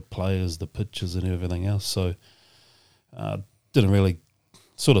players, the pitches and everything else. So didn't really,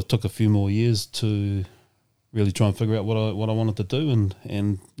 sort of took a few more years to really try and figure out what I wanted to do, and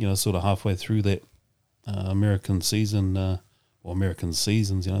sort of halfway through that American season, or American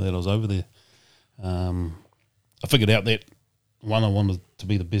seasons, that I was over there, I figured out that I wanted to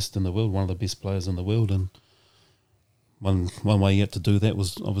be the best in the world, one of the best players in the world, and one way you had to do that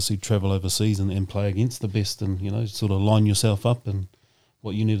was obviously travel overseas and play against the best, and sort of line yourself up and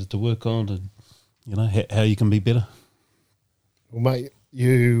what you needed to work on, and how you can be better. Well, mate,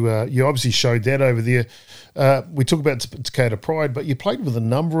 you obviously showed that over there. We talk about Decatur Pride, but you played with a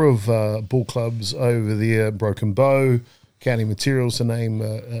number of ball clubs over there, Broken Bow, County Materials, to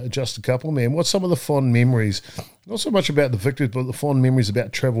name just a couple. Man, what's some of the fond memories? Not so much about the victories, but the fond memories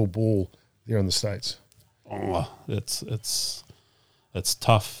about travel ball there in the States. Oh, it's it's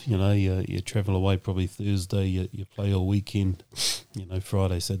tough. You travel away probably Thursday. You play all weekend.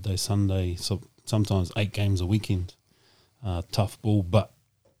 Friday, Saturday, Sunday. So sometimes 8 games a weekend. Tough ball, but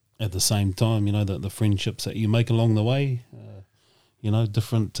at the same time, the friendships that you make along the way.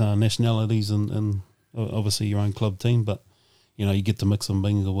 Different nationalities and obviously your own club team, but you get to mix and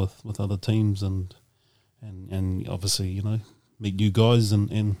mingle with other teams and obviously meet new guys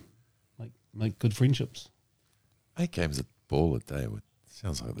and make good friendships. 8 games of ball a day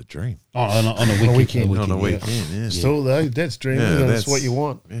sounds like the dream. On a weekend. On a weekend, yeah. Still though, that's dreaming. That's what you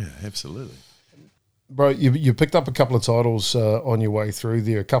want. Yeah, absolutely. Bro, you picked up a couple of titles on your way through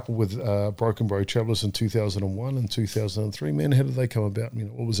there, a couple with Broken Bow Travellers in 2001 and 2003. Man, how did they come about?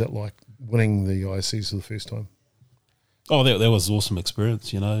 What was that like, winning the ICs for the first time? Oh, that was an awesome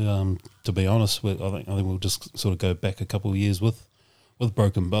experience, to be honest. I think we'll just sort of go back a couple of years with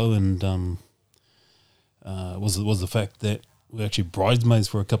Broken Bow, and was the fact that we were actually bridesmaids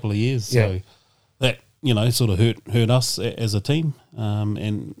for a couple of years. So that, sort of hurt us as a team.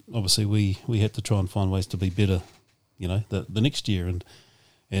 And obviously we had to try and find ways to be better, the next year.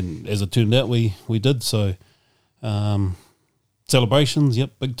 And as it turned out, we did. So celebrations,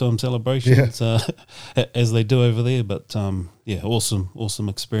 big time celebrations, as they do over there. But awesome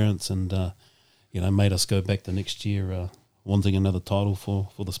experience, and made us go back the next year wanting another title for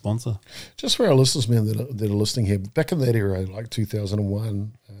the sponsor. Just for our listeners, man, that are listening here, back in that era, like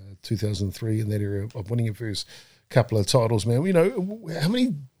 2001, 2003, in that era of winning your first couple of titles, man, how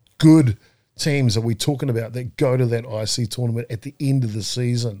many good teams are we talking about that go to that IC tournament at the end of the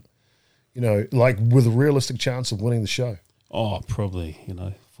season, like with a realistic chance of winning the show? Oh, probably,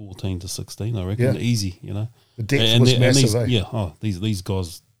 14 to 16, I reckon. Easy, The depth was massive, these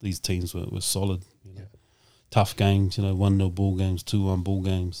guys, these teams were solid. Tough games, 1-0 ball games, 2-1 ball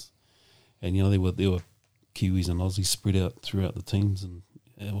games. And, there were Kiwis and Aussies spread out throughout the teams, and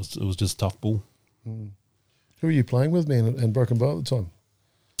it was just tough ball. Mm. Who were you playing with, man, in Broken Bow at the time?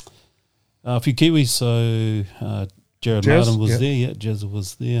 A few Kiwis, so Jared Martin was there, Jazz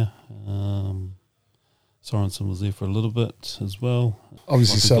was there. Sorensen was there for a little bit as well.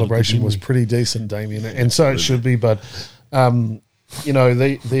 Obviously, celebration was pretty decent, Damien, and so it should be. But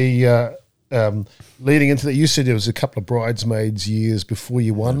leading into that, you said there was a couple of bridesmaids years before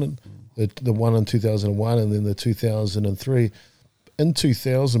you won, the one in 2001 and then the 2003. In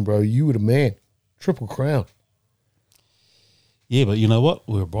 2000, bro, you were the man, Triple Crown. Yeah, but you know what?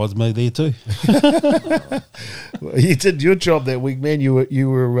 We were bridesmaid there too. You did your job that week, man. You were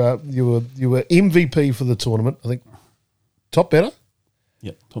MVP for the tournament. I think top better.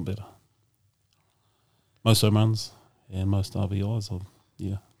 Yep, top better. Most home runs and most RBIs.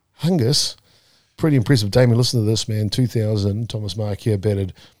 Yeah. Hungus, pretty impressive. Damien, listen to this, man. 2000, Thomas Markia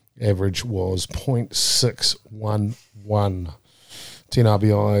batted average was .611. 10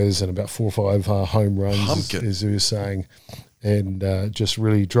 RBIs and about 4 or 5 home runs, as he was saying. And just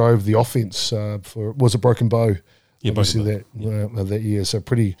really drove the offense was a Broken Bow, obviously that year. So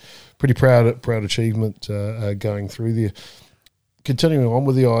pretty proud achievement going through there. Continuing on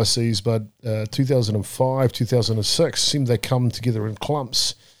with the ICs, but 2005, 2006 seemed they come together in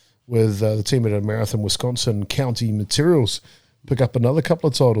clumps with the team at Marathon, Wisconsin, County Materials, pick up another couple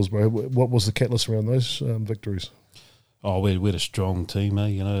of titles, bro. What was the catalyst around those victories? Oh, we had a strong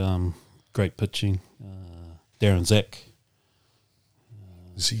team, great pitching. Darren Zach.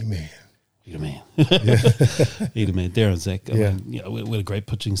 Z-Man. He's a man. He's a man. Darren Zach. I mean, we had a great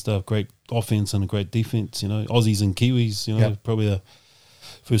pitching staff, great offense and a great defense. Aussies and Kiwis. Probably the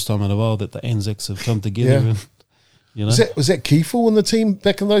first time in a while that the Anzacs have come together. And, was that Kiefer in the team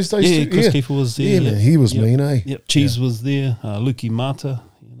back in those days? Yeah, Chris Kiefer was there. Yeah, man, he was mean, eh? Yep. Cheese was there. Lukey Mata.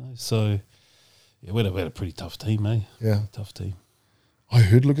 So we had a pretty tough team, eh? Yeah, tough team. I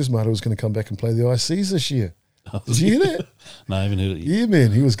heard Lucas Mata was going to come back and play the ICs this year. Did you hear that? No, I haven't heard it yet. Yeah,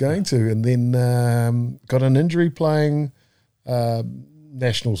 man, he was going to, and then got an injury playing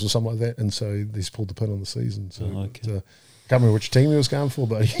nationals or something like that, and so he's pulled the pin on the season. So can't remember which team he was going for,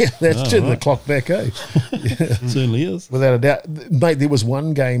 but that's turning the clock back, eh? Certainly is. Without a doubt. Mate, there was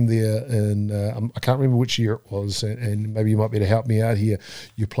one game there, and I can't remember which year it was, and maybe you might be able to help me out here.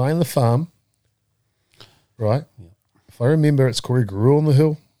 You're playing the farm, right? Yeah. If I remember, it's Corey Garou on the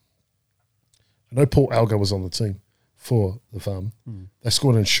hill. I know Paul Alga was on the team for the farm. They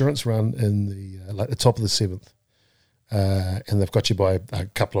scored an insurance run in the top of the 7th, and they've got you by a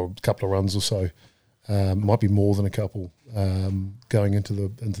couple of runs or so. Might be more than a couple going into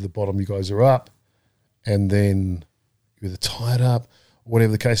the bottom. You guys are up, and then you're either tied up or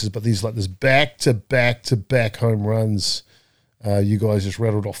whatever the case is. But there's this back to back home runs. You guys just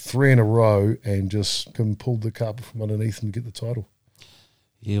rattled off 3 in a row and just pulled the carpet from underneath them to get the title.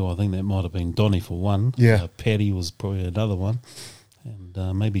 Yeah, well, I think that might have been Donny for one. Yeah. Paddy was probably another one.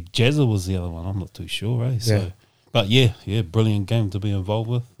 And maybe Jazza was the other one. I'm not too sure, eh? So, Yeah. but yeah, brilliant game to be involved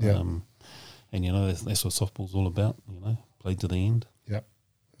with. Yeah. And, you know, that's what softball's all about, you know, played to the end. Yep.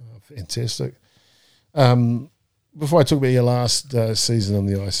 Fantastic. Before I talk about your last season on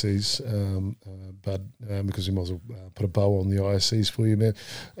the ICs, Bud, because we might as well put a bow on the ICs for you, man.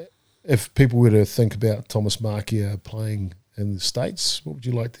 If people were to think about Thomas Markia playing in the States, what would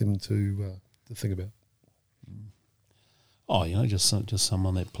you like them to think about? Oh, you know, just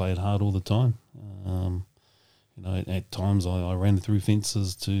someone that played hard all the time. You know, at times I ran through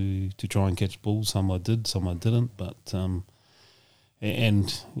fences to try and catch balls. Some I did, some I didn't. But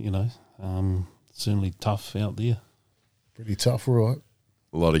and you know, certainly tough out there. Pretty tough, all right.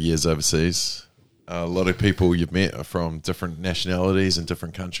 A lot of years overseas. A lot of people you've met are from different nationalities and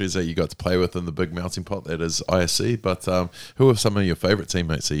different countries that you got to play with in the big melting pot that is ISC. But who are some of your favourite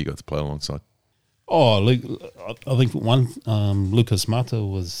teammates that you got to play alongside? Oh, I think one, Lucas Mata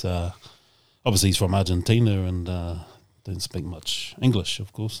was, obviously he's from Argentina and didn't speak much English,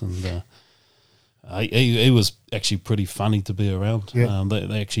 of course, and he was actually pretty funny to be around. Yeah.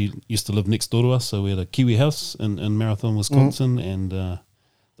 They actually used to live next door to us, so we had a Kiwi house in Marathon, Wisconsin, and the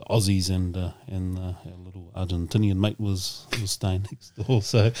Aussies and our little Argentinian mate was staying next door.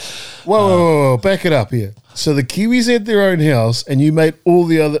 So, Whoa, back it up here. So the Kiwis had their own house, and you made all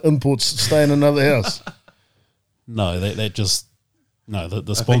the other imports stay in another house. no, that just. No, the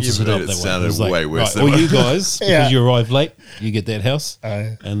think sponsors you it up made it that way. sounded It was like, way worse right, than all what- you guys, because Yeah. you arrived late, you get that house,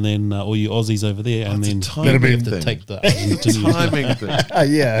 Aye. and then all you Aussies over there, and it's a then timing you have to thing. take the Argentinian. Timing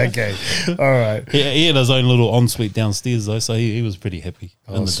thing. Yeah, okay. All right. He had his own little ensuite downstairs though, so he was pretty happy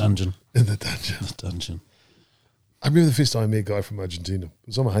in the Awesome. dungeon. In the dungeon. The dungeon. I remember the first time I met a guy from Argentina. It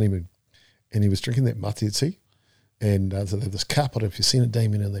was on my honeymoon, and he was drinking that mate at sea. And so they have this cup, I don't know if you've seen it,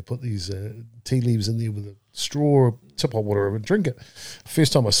 Damien, and they put these tea leaves in there with a straw, tip of water, and drink it.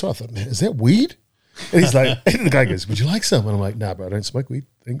 First time I saw it, I thought, man, is that weed? And he's like, and the guy goes, would you like some? And I'm like, nah, bro, I don't smoke weed.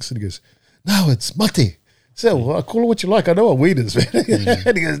 Thanks. And he goes, no, it's mate. So well, I call it what you like. I know what weed is, man.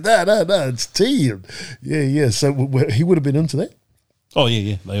 And he goes, no, it's tea. And yeah. So he would have been into that. Oh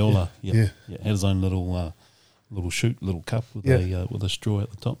yeah, they all are. Yeah. Had his own little little cup with Yeah. with a straw at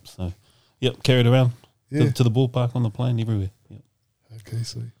the top. So, carried around to the ballpark, on the plane, everywhere. Yep. Okay,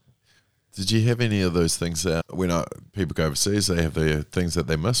 so Did you have any of those things that when people go overseas, they have the things that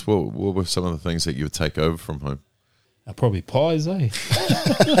they miss? What were some of the things that you would take over from home? Probably pies, eh?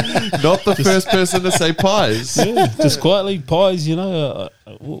 Not the first person to say pies. Yeah, just quietly pies. You know,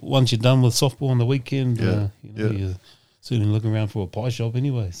 once you're done with softball on the weekend, you're certainly looking around for a pie shop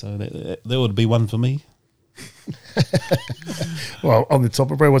anyway. So that would be one for me. well, on the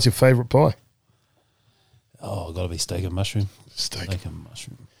top of bro, what's your favourite pie? Oh, got to be steak and mushroom. Steak. and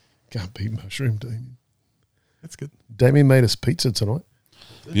mushroom. Can't beat mushroom, Damien. That's good. Damien made us pizza tonight.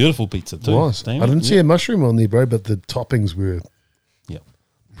 Beautiful pizza too. Was. I didn't see a mushroom on there, bro, but the toppings were Yep.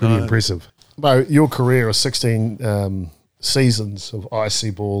 pretty impressive. Bro, your career of 16 seasons of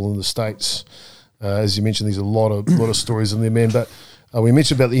IC ball in the States, as you mentioned, there's a lot of stories in there, man. But we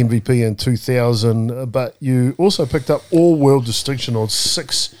mentioned about the MVP in 2000, but you also picked up all-world distinction on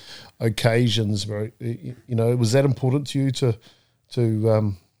 6 occasions, bro. You know, was that important to you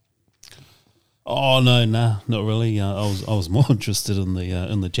to Oh no, not really. I was more interested in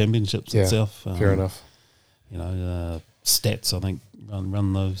the championships itself. fair enough. You know, stats. I think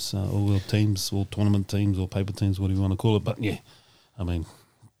run those all world teams, all tournament teams, or paper teams, whatever you want to call it. But yeah, I mean,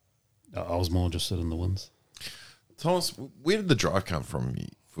 I was more interested in the wins. Thomas, where did the drive come from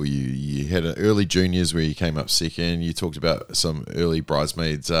for you? You had an early juniors where you came up second. You talked about some early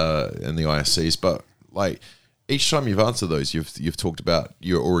bridesmaids in the ISCs, but like each time you've answered those, you've talked about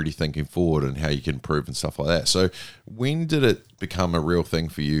you're already thinking forward and how you can improve and stuff like that. So when did it become a real thing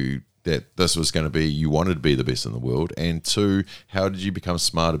for you that this was going to be, you wanted to be the best in the world? And 2, how did you become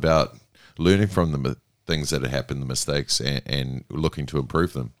smart about learning from the things that had happened, the mistakes, and looking to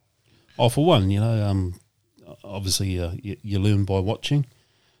improve them? Oh, for one, you know, obviously you learn by watching.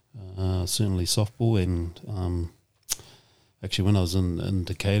 Certainly softball, and actually when I was in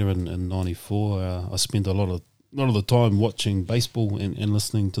Decatur in '94, I spent a lot of the time watching baseball and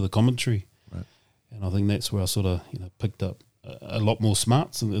listening to the commentary. Right. And I think that's where I sort of picked up a lot more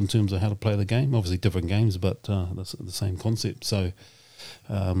smarts in terms of how to play the game. Obviously different games, but the same concept. So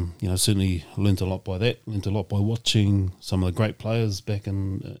certainly learnt a lot by that. Learnt a lot by watching some of the great players back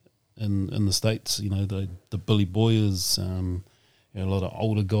in the States. You know, the Billy Boyers, a lot of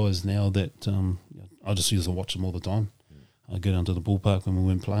older guys now that I just used to watch them all the time. I go down to the ballpark when we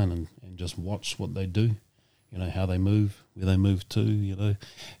went playing and just watch what they do. you know, how they move, where they move to, you know,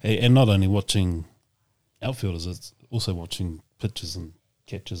 and not only watching outfielders, it's also watching pitchers and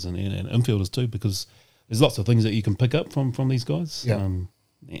catchers and infielders too, because there's lots of things that you can pick up from these guys. Yeah. And,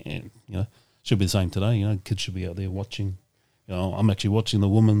 you know, should be the same today. You know, kids should be out there watching. You know, I'm actually watching the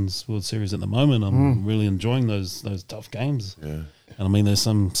Women's World Series at the moment. I'm really enjoying those tough games. Yeah. And I mean, there's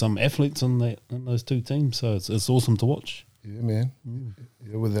some athletes in those two teams, so it's awesome to watch. Yeah, man.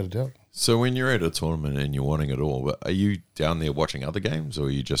 Yeah, without a doubt. So when you're at a tournament and you're wanting it all, are you down there watching other games, or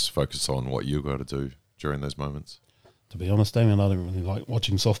are you just focused on what you've got to do during those moments? To be honest, Damien, I don't really like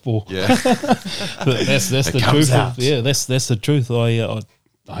watching softball. Yeah. But that's the comes truth. out. That's the truth. I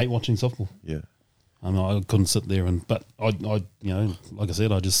hate watching softball. Yeah. I mean, I couldn't sit there but I you know, like I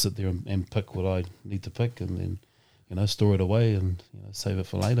said, I just sit there and pick what I need to pick, and then, you know, store it away and, you know, save it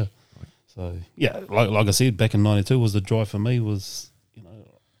for later. So yeah, like I said, back in '92 was the drive for me. Was, you know,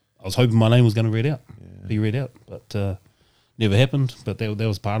 I was hoping my name was going to be read out, but never happened. But that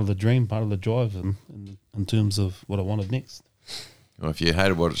was part of the dream, part of the drive, in terms of what I wanted next. Well, if you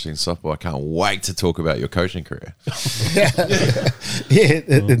hated watching softball, I can't wait to talk about your coaching career. Yeah,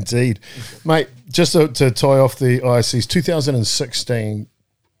 indeed. Mate, just to tie off the ISCs, 2016,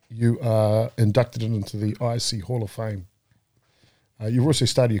 you are inducted into the ISC Hall of Fame. You've also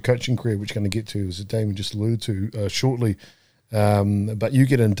started your coaching career, which you're going to get to, as Damien just alluded to shortly. But you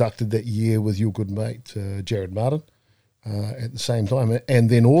get inducted that year with your good mate, Jared Martin, at the same time. And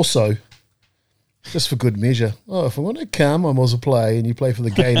then also, just for good measure, if I want to come, I must play, and you play for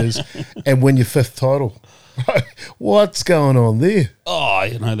the Gators and win your 5th title. What's going on there? Oh,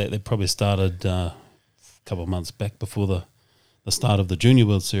 you know, they probably started a couple of months back before the start of the Junior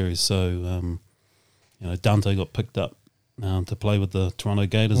World Series. So, you know, Dante got picked up to play with the Toronto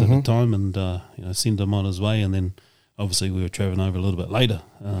Gators at the time, and, you know, sent him on his way. And then obviously we were travelling over a little bit later.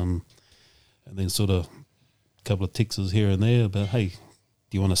 And then sort of a couple of texts here and there about, hey,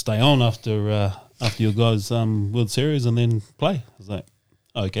 do you want to stay on after your guys' World Series and then play? I was like,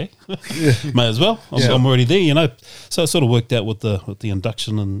 okay, may as well. I'm already there, you know. So it sort of worked out with the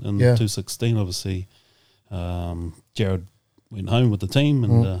induction in 2016. Obviously, Jared went home with the team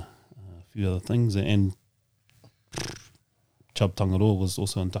and a few other things, and Chubb Tangaroa was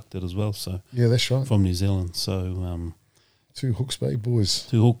also inducted as well. So yeah, that's right, from New Zealand. So 2 Hawke's Bay boys.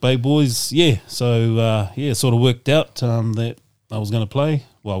 2 Hawke's Bay boys, yeah. So it sort of worked out that I was going to play.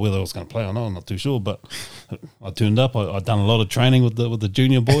 Well, whether I was going to play or not, I'm not too sure. But I turned up. I'd done a lot of training with the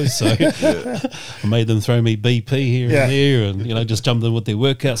junior boys, so I made them throw me BP here and there, and, you know, just jumped in with their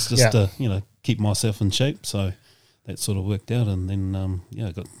workouts just to, you know, keep myself in shape. So that sort of worked out, and then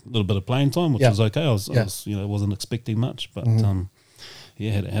I got a little bit of playing time, which was okay. I was you know, wasn't expecting much, but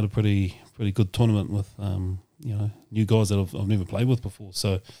had a pretty good tournament with you know, new guys that I've never played with before.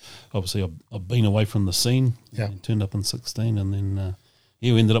 So obviously I've been away from the scene. And turned up in 16, and then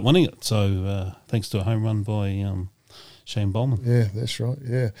we ended up winning it. So thanks to a home run by Shane Bowman. Yeah, that's right.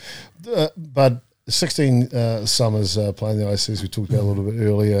 Yeah, but 16 summers playing the ISCs, we talked about a little bit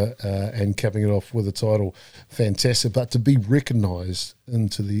earlier, and capping it off with a title, fantastic. But to be recognised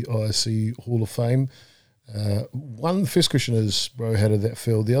into the ISC Hall of Fame, the first question is, bro, how did that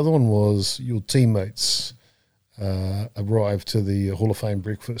feel? The other one was your teammates arrived to the Hall of Fame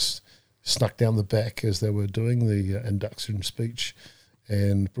breakfast, snuck down the back as they were doing the induction speech,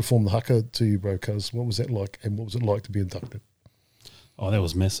 and performed the haka to you, bro. Cuz what was that like, and what was it like to be inducted? Oh, that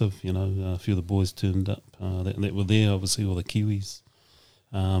was massive. You know, a few of the boys turned up that were there, obviously all the Kiwis.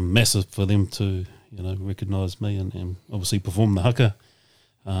 Massive for them to, you know, recognise me and obviously perform the haka.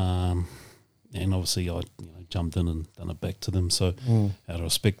 And obviously I, you know, jumped in and done it back to them, so out of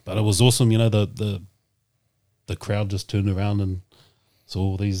respect. But it was awesome, you know, the crowd just turned around and saw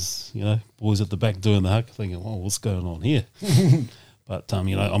all these, you know, boys at the back doing the haka, thinking, oh, what's going on here? But,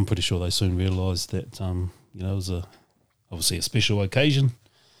 you know, I'm pretty sure they soon realised that, you know, it was obviously a special occasion.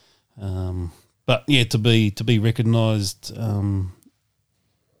 But, yeah, to be recognised on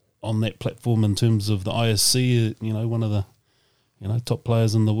that platform in terms of the ISC, you know, one of the, you know, top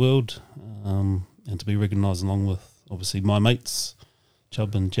players in the world, and to be recognised along with, obviously, my mates,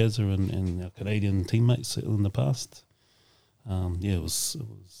 Chubb and Jazza and our Canadian teammates in the past. It was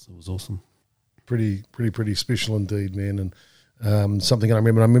awesome. Pretty special indeed, man. And something I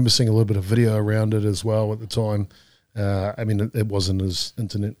remember seeing a little bit of video around it as well at the time. I mean, it wasn't as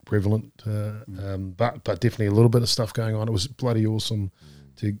internet prevalent, but definitely a little bit of stuff going on. It was bloody awesome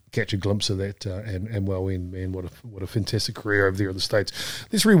to catch a glimpse of that, and well in, man, what a fantastic career over there in the States.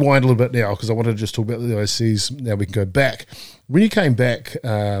 Let's rewind a little bit now, because I wanted to just talk about the ICs. Now we can go back. When you came back,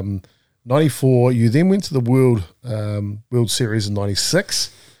 94, you then went to the World Series in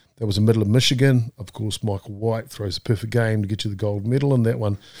 96, That was the middle of Michigan. Of course, Michael White throws a perfect game to get you the gold medal in that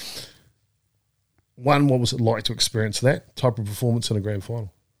one. What was it like to experience that type of performance in a grand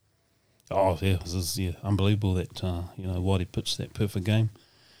final? Oh yeah, it was unbelievable that Whitey pitched that perfect game.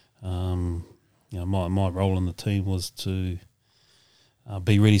 My role in the team was to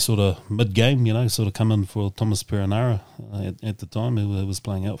be ready sort of mid-game, sort of come in for Thomas Perenara at the time, who was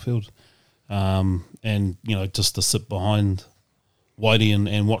playing outfield. And just to sit behind Whitey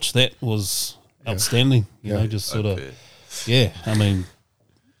and watch that was outstanding. Just sort of, I mean,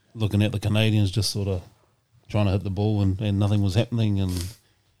 looking at the Canadians just sort of trying to hit the ball and nothing was happening, and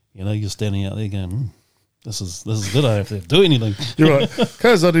you're standing out there going, this is good. I don't have to do anything. You're right,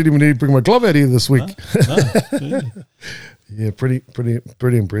 because I didn't even need to bring my glove out here this week. Yeah, pretty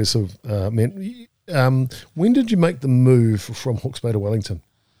impressive, man. When did you make the move from Hawke's Bay to Wellington?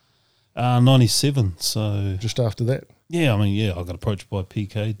 97. So just after that. Yeah, I got approached by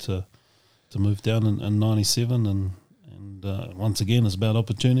PK to move down in 97, and once again it's about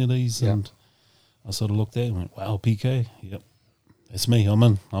opportunities, and I sort of looked at it and went, wow, PK, yep, that's me.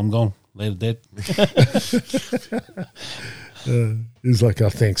 I'm gone. Later, Dad. He's like, oh,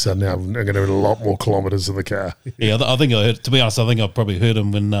 thanks. Now I'm going to have a lot more kilometres in the car. Yeah, I think I heard. To be honest, I think I probably heard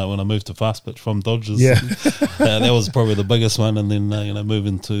him when I moved to fast pitch from Dodgers. Yeah, that was probably the biggest one, and then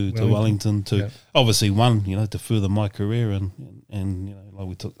moving to Wellington to obviously to further my career, and like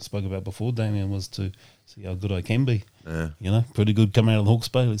we spoke about before, Damien, was to see how good I can be. Yeah. Pretty good coming out of the Hawke's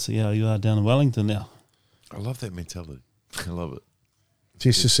Bay. Let's see how you are down in Wellington now. I love that mentality. I love it.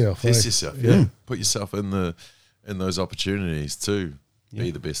 Test yourself. Test yourself. Yeah. Put yourself in those opportunities to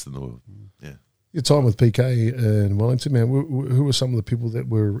be the best in the world. Yeah. Your time with PK in Wellington, man. Who were some of the people that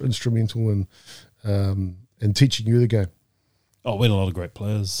were instrumental in teaching you the game? Oh, we had a lot of great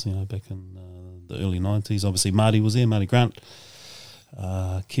players, back in the early 90s. Obviously, Marty was there, Marty Grant,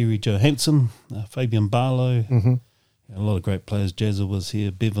 Kerry Johansson, Fabian Barlow. Mm-hmm. A lot of great players. Jazza was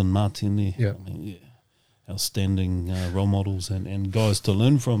here, Bevan Martin there. Yeah. Outstanding role models and guys to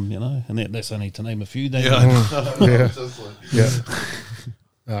learn from, and that's only to name a few.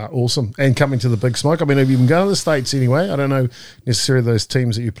 Awesome. And coming to the Big Smoke, have you been going to the States anyway? I don't know necessarily those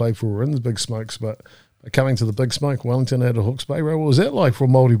teams that you played for were in the Big Smokes, but coming to the Big Smoke, Wellington out of Hawke's Bay, what was that like for a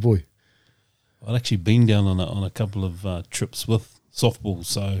Māori boy? I'd actually been down on a couple of trips with softball,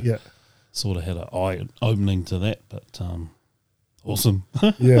 so sort of had an eye opening to that, but awesome.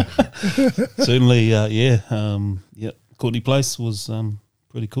 Yeah. Certainly, Courtney Place was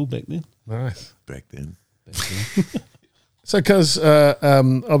pretty cool back then. Nice. Back then. So, because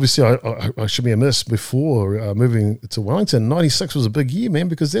obviously I should be amiss before moving to Wellington, 96 was a big year, man,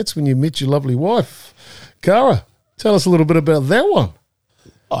 because that's when you met your lovely wife, Cara. Tell us a little bit about that one.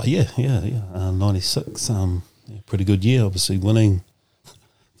 Oh, yeah. 96, pretty good year, obviously winning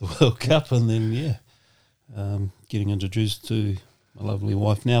the World Cup, and then, getting introduced to my lovely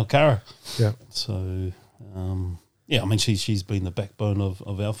wife now, Cara. Yeah. So, she's been the backbone of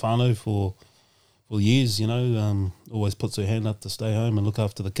our whānau for years, always puts her hand up to stay home and look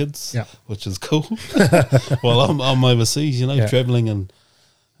after the kids, which is cool. While I'm overseas, travelling and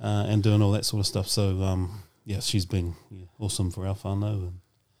doing all that sort of stuff. So, she's been awesome for our whānau.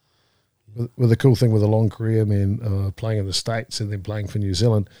 Well, the cool thing with a long career, man, playing in the States and then playing for New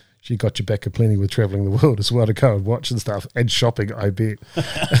Zealand, she got you back plenty with travelling the world as well to go and watch and stuff and shopping, I bet.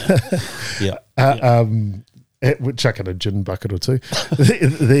 Chuck in a gin bucket or two.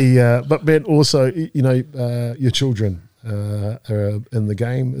 But man, also, your children are in the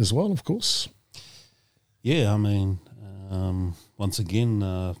game as well, of course. Yeah, once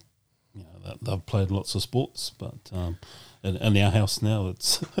again, they've played lots of sports, but in our house now,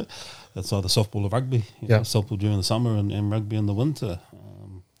 it's either softball or rugby. Softball during the summer and rugby in the winter.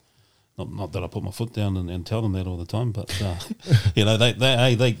 Not that I put my foot down and tell them that all the time, but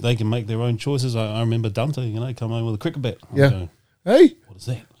they can make their own choices. I remember Dante, come home with a cricket bat. Going, hey, what is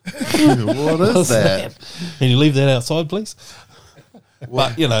that? What is that? Can you leave that outside, please?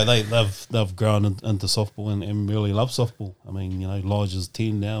 But they've grown into softball and really love softball. Elijah's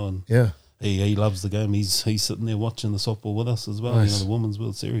 10 now, and he loves the game. He's sitting there watching the softball with us as well. Nice. The Women's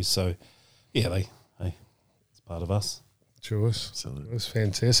World Series. So it's part of us. Sure is. It was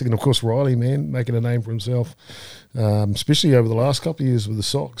fantastic. And, of course, Riley, man, making a name for himself, especially over the last couple of years with the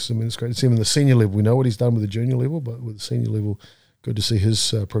Sox. It's great to see him in the senior level. We know what he's done with the junior level, but with the senior level, good to see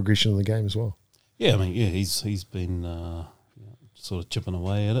his progression in the game as well. Yeah, he's been sort of chipping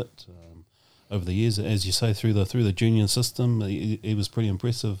away at it over the years. As you say, through the junior system, he was pretty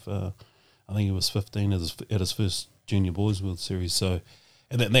impressive. I think he was 15 at his first Junior Boys World Series. So...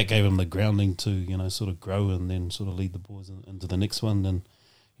 And that gave him the grounding to, sort of grow and then sort of lead the boys into the next one. And,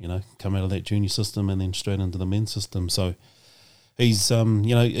 come out of that junior system and then straight into the men's system. So he's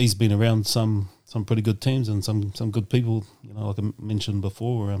he's been around some pretty good teams and some good people. Like I mentioned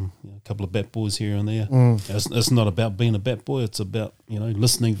before, a couple of bat boys here and there. It's not about being a bat boy; it's about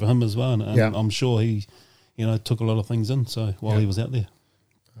listening for him as well. And I'm sure he took a lot of things in. So while he was out there,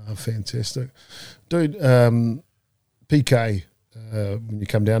 fantastic, dude. PK, when you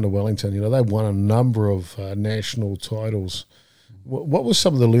come down to Wellington, they won a number of national titles. What were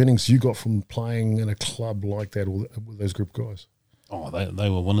some of the learnings you got from playing in a club like that with those group of guys? Oh, they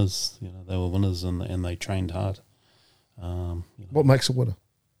were winners. They were winners, and they trained hard. What makes a winner?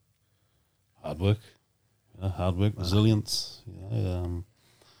 Hard work, resilience.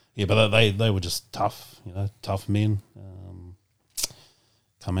 But they were just tough. Tough men.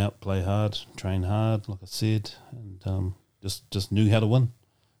 Come out, play hard, train hard, like I said, and just knew how to win.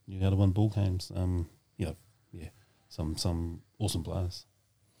 Knew how to win ball games. Some awesome players.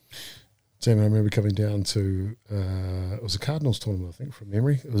 Sam, I remember coming down to it was a Cardinals tournament, I think, from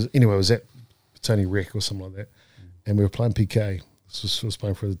memory. It was at Tony Rec or something like that, and we were playing PK. This was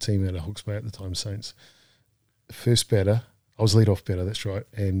playing for the team out of Hawke's Bay at the time, Saints. First batter, I was lead-off batter, that's right,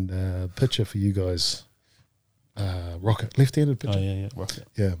 and pitcher for you guys, Rocket, left-handed pitcher. Oh yeah, Rocket.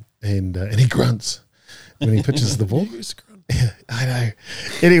 Yeah, and he grunts when he pitches the ball. Yeah, I know.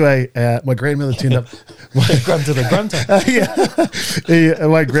 Anyway, my grandmother turned up. Grunter the grunter.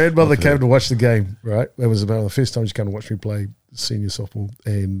 My grandmother came to watch the game, right? It was about the first time she came to watch me play senior softball.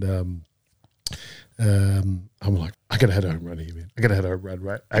 And I'm like, I got to hit a home run here, man. I got to hit a home run,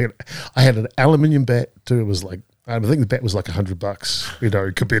 right? I had an aluminium bat, too. It was like, I think the bat was like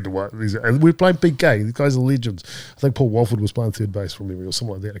 $100, compared to what these. And we were playing PK. These guys are legends. I think Paul Walford was playing third base from memory or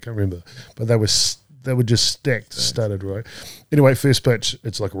something like that. I can't remember. But they were just stacked, studded, right? Anyway, first pitch,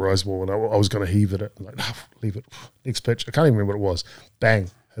 it's like a rise ball, and I was going to heave it. I'm like, no, leave it. Next pitch, I can't even remember what it was. Bang,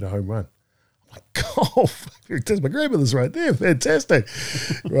 hit a home run. I'm like, oh, my grandmother's right there. Fantastic,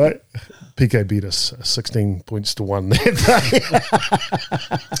 right? PK beat us 16 points to 1 that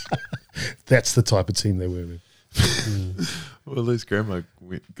day. That's the type of team they were with. Well, at least Grandma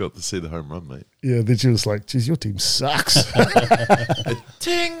got to see the home run, mate. Yeah, then she was like, geez, your team sucks. A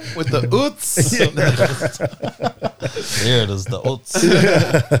ting with the oots. There it is, the oots.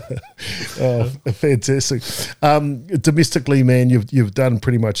 Oh, fantastic. Domestically, man, you've done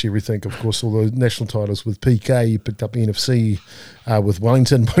pretty much everything. Of course, all the national titles with PK. You picked up NFC with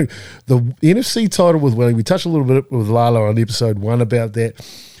Wellington. The NFC title with Wellington, we touched a little bit with Lala on episode 1 about that.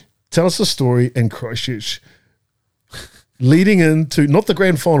 Tell us the story in Christchurch. Leading into, not the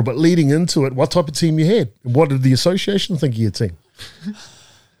grand final, but leading into it, what type of team you had? What did the association think of your team?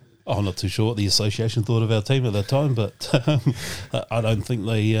 Oh, I'm not too sure what the association thought of our team at that time, but I don't think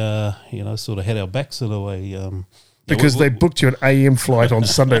they, sort of had our backs in a way. Because they booked you an AM flight on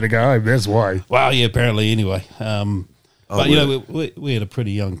Sunday to go home. That's why. Well, yeah, apparently anyway. But, we had a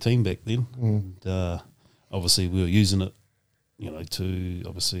pretty young team back then. And, obviously, we were using it, to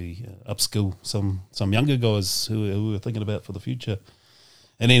obviously upskill some younger guys who we were thinking about for the future.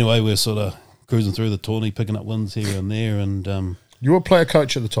 And anyway, we were sort of cruising through the tourney, picking up wins here and there. And you were a player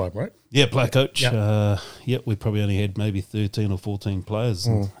coach at the time, right? Yeah, player coach. Yep. We probably only had maybe 13 or 14 players.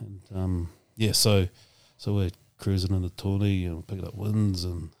 So we're cruising in the tourney and picking up wins.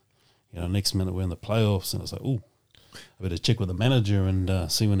 And, next minute we're in the playoffs. And I was like, oh, I better check with the manager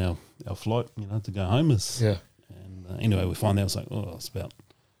and see when our flight, to go home is. Yeah. Anyway, we find out it's like, it's about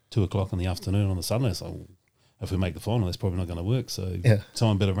 2:00 in the afternoon on the Sunday. So if we make the final, that's probably not going to work. So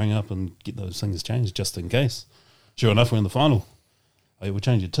someone better ring up and get those things changed just in case. Sure enough, we're in the final. We'll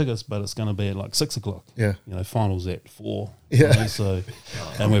change your tickets, but it's going to be at like 6:00. Yeah. Finals at 4. Yeah.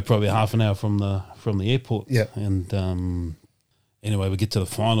 And we're probably half an hour from the airport. Yeah. And anyway, we get to the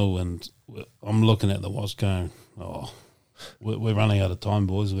final, and I'm looking at the watch going, we're running out of time,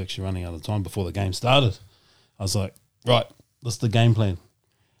 boys. We're actually running out of time before the game started. I was like, right, this is the game plan.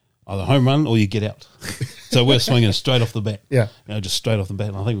 Either home run or you get out. So we're swinging straight off the bat. Yeah. Just straight off the bat.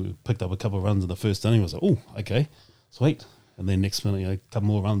 And I think we picked up a couple of runs in the first inning. I was like, oh, okay, sweet. And then next minute, a couple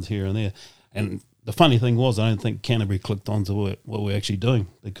more runs here and there. And the funny thing was, I don't think Canterbury clicked on to what we're actually doing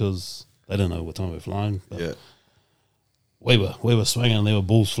because they didn't know what time we were flying. But we were swinging and there were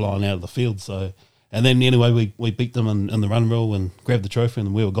balls flying out of the field. So... And then anyway, we beat them in the run roll and grabbed the trophy, and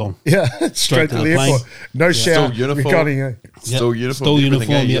then we were gone. Yeah, straight to the airport. No shout. Still uniform. We got Still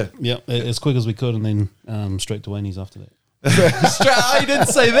uniform. Yeah, as quick as we could, and then straight to Wayne's after that. He didn't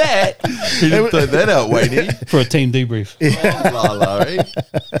say that. He didn't throw that out, Wayne. For a team debrief.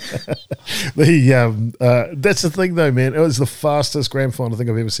 That's the thing, though, man. It was the fastest grand final I think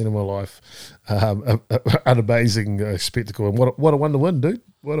I've ever seen in my life. An amazing spectacle, and what a one to win, dude!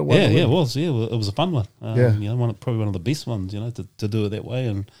 What a one to win. Yeah, it was. Yeah, it was a fun one. Yeah. You know, probably one of the best ones. You know, to do it that way,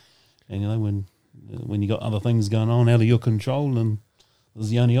 and you know when you got other things going on out of your control, and this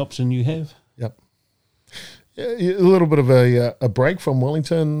is the only option you have. Yep. Yeah, a little bit of a break from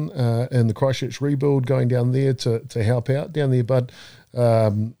Wellington and the Christchurch rebuild, going down there to help out down there. But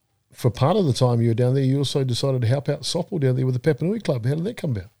for part of the time you were down there, you also decided to help out softball down there with the Papanui Club. How did that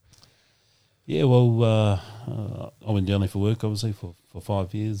come about? Yeah, well, I went down there for work, obviously, for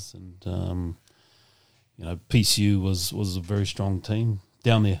 5 years, and you know, PCU was a very strong team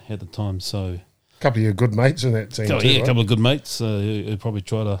down there at the time. So A couple of your good mates in that team. a right? couple of good mates who probably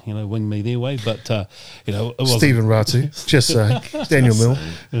try to wing me their way, but you know, it wasn't. Stephen Ratu, just Daniel Mill.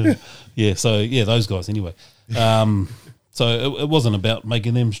 Those guys anyway. So it wasn't about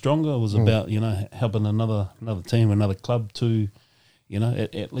making them stronger. It was about helping another team, another club to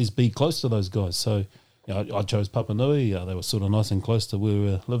at least be close to those guys. So I chose Papanui. They were sort of nice and close to where we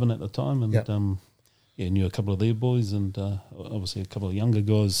were living at the time, and knew a couple of their boys, and obviously a couple of younger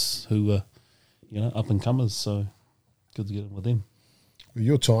guys who were up and comers. So good to get in with them.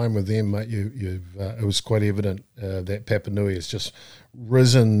 Your time with them, mate, it was quite evident that Papanui has just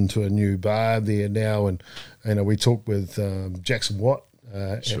risen to a new bar there now, and we talked with Jackson Watt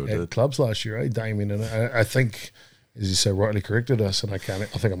at clubs last year, Damien, and I think, as you so rightly corrected us, and I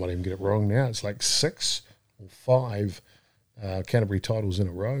think I might even get it wrong now. It's like 6 or 5 Canterbury titles in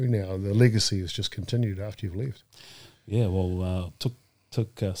a row now. The legacy has just continued after you've left. Yeah, well,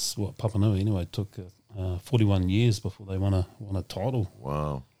 took us Papanui anyway took 41 years before they won a title.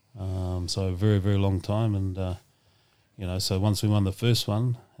 Wow. So a very, very long time, and so once we won the first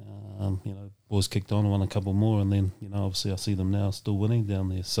one, boys kicked on and won a couple more, and then obviously I see them now still winning down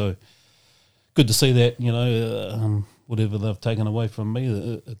there. So good to see that whatever they've taken away from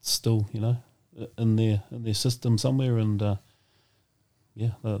me, it's still in their system somewhere, and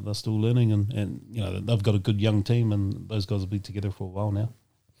they're still learning, and they've got a good young team, and those guys will be together for a while now.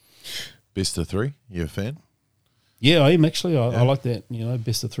 Best of 3, you a fan? Yeah, I am actually. I like that,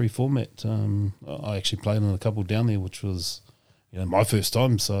 best of 3 format. I actually played in a couple down there, which was, my first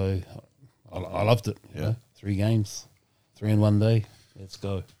time. So I loved it. You know, 3 games, 3 in one day. Let's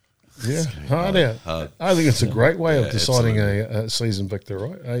go. Yeah, hard out. I think it's a great way of deciding absolutely. a season victor,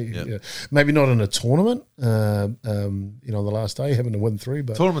 right? Yeah. Maybe not in a tournament, the last day, having to win 3.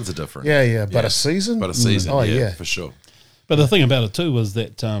 But Tournaments are different. Yeah, but a season? For sure. But the thing about it too was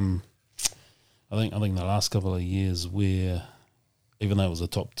that I think the last couple of years, where even though it was the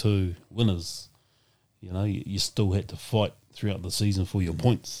top 2 winners, you still had to fight throughout the season for your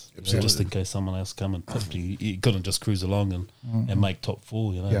points, just in case someone else come and picked you. You couldn't just cruise along and make top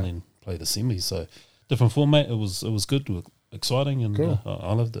 4, and then play the semis. So different format. It was good, exciting, and cool.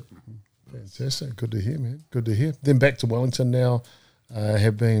 I loved it. Fantastic. Good to hear, man. Good to hear. Then back to Wellington now,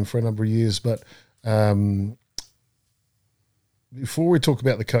 have been for a number of years, but before we talk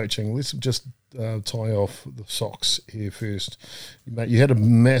about the coaching, let's just tie off the Sox here first. Mate, you had a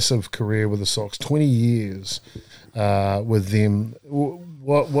massive career with the Sox, 20 years with them.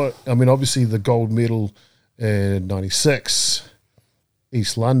 What? I mean, obviously the gold medal in '96,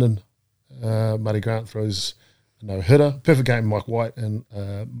 East London. Marty Grant throws a no-hitter. Perfect game, Mike White and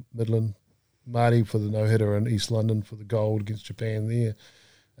Midland. Marty for the no-hitter in East London for the gold against Japan there.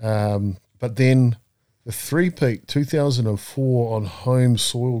 But then the three-peat, 2004 on home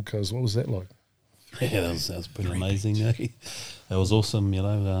soil, cuz what was that like? Yeah, that was pretty amazing. That was awesome,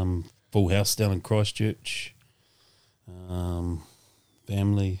 full house down in Christchurch.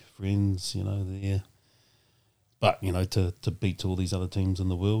 Family, friends, there. But, to beat all these other teams in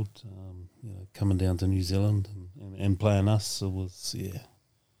the world, coming down to New Zealand and playing us, it was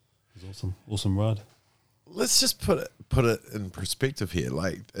awesome. Awesome ride. Let's just put it in perspective here.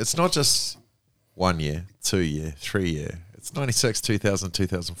 Like, it's not just 1 year, 2 year, 3 year. It's 96, 2000,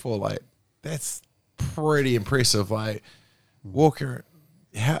 2004. Like, that's pretty impressive. Like, Walker,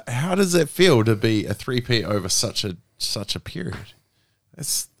 how does it feel to be a 3P over such a period?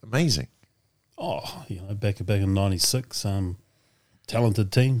 That's amazing. Oh, back in '96,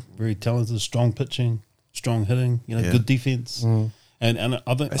 talented team, very talented, strong pitching, strong hitting, good defense, and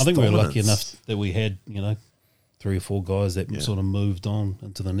I think we were lucky enough that we had 3 or 4 guys that sort of moved on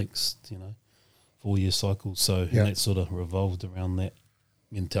into the next 4-year cycle. So and that sort of revolved around that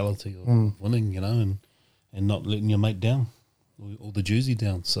mentality of winning, and not letting your mate down or the Jersey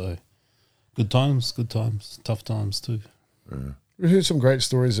down. So good times, tough times too. We heard some great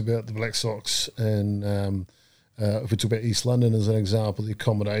stories about the Black Sox, and if we talk about East London as an example, the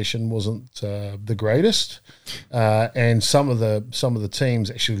accommodation wasn't the greatest, and some of the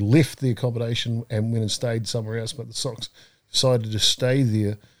teams actually left the accommodation and went and stayed somewhere else. But the Sox decided to stay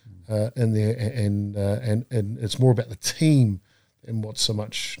there, and it's more about the team and what's so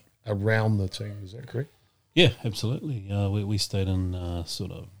much around the team. Is that correct? Yeah, absolutely. We stayed in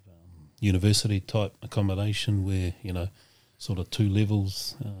sort of university type accommodation where, sort of 2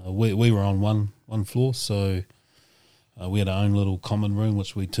 levels. We were on one floor, so we had our own little common room,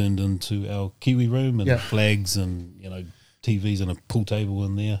 which we turned into our Kiwi room, and flags and, TVs and a pool table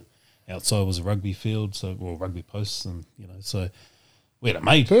in there. Outside was a rugby field, or rugby posts, and, so we had it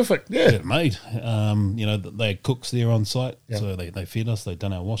made. Perfect, yeah. We had it made. They had cooks there on site, so they fed us. They'd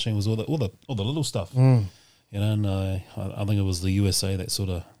done our washing. It was all the little stuff. And I think it was the USA that sort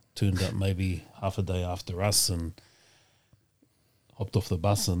of turned up maybe half a day after us and hopped off the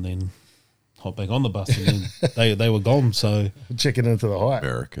bus and then hopped back on the bus, and then they were gone. So checking into the height.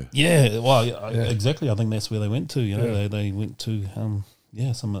 America. Yeah, well, exactly. I think that's where they went to. They went to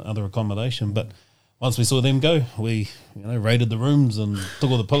some other accommodation. But once we saw them go, we raided the rooms and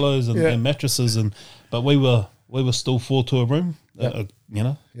took all the pillows and mattresses, but we were still 4 to a room. Quite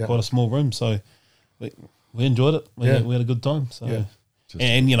a small room. So we enjoyed it. We had a good time. So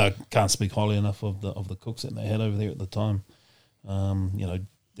and can't speak highly enough of the cooks that they had over there at the time.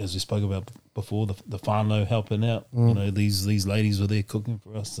 As we spoke about before, the whānau helping out. These ladies were there cooking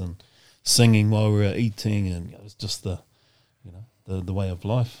for us and singing while we were eating, and it was just the way of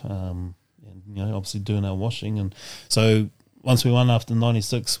life. And obviously doing our washing, and so once we won after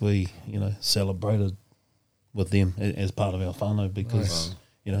 '96, we celebrated with them as part of our whānau because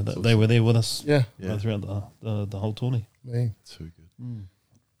they were there with us throughout the whole tourney. Man. Too good.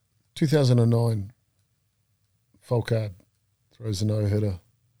 2009, Falkard throws a no-hitter.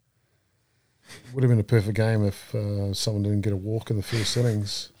 Would have been a perfect game if someone didn't get a walk in the first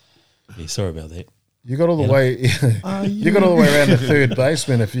innings. Yeah, sorry about that. You got all the way. You got all the way around to third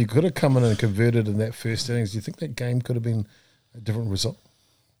baseman. If you could have come in and converted in that first innings, do you think that game could have been a different result?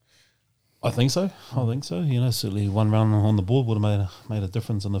 I think so. Certainly one run on the board would have made a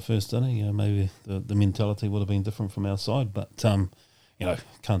difference in the first inning. Maybe the mentality would have been different from our side, but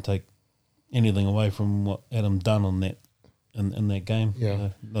can't take anything away from what Adam done on that in that game. Yeah.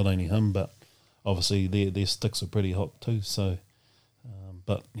 Not only him, but obviously their sticks are pretty hot too. So,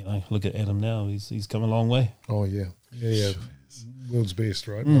 but look at Adam now. He's come a long way. Oh yeah. World's best,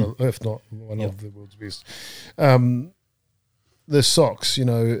 right? If not one of the world's best. The Sox, in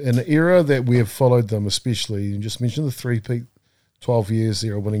an era that we have followed them, especially, you just mentioned the three-peat, 12 years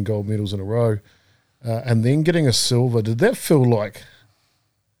there of winning gold medals in a row, and then getting a silver. Did that feel like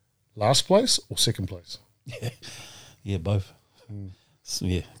last place or second place? Yeah, both. So,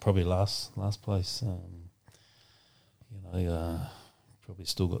 probably last place. Probably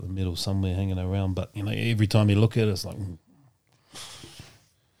still got the medal somewhere hanging around, but every time you look at it, it's like I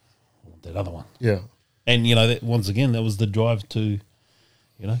want that other one. Yeah. And that once again, that was the drive to,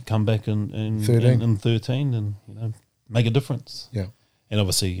 come back in 13 and make a difference. Yeah. And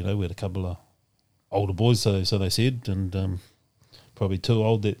obviously, we had a couple of older boys, so they said, and probably too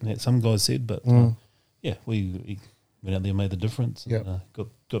old that some guys said, but we went out there and made the difference. And, got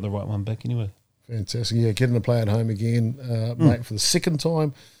the right one back anyway. Fantastic. Yeah, getting to play at home again, mate, for the second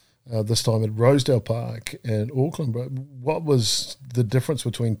time. This time at Rosedale Park in Auckland. But what was the difference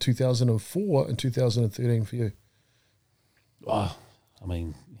between 2004 and 2013 for you? Well, I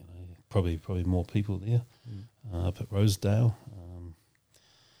mean, probably more people there up at Rosedale.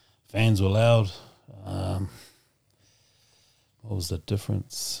 Fans were loud. What was the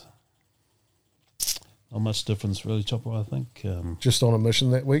difference? Not much difference, really, Chopper, I think. Just on a mission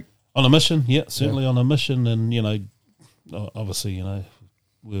that week? On a mission, certainly on a mission. And, obviously,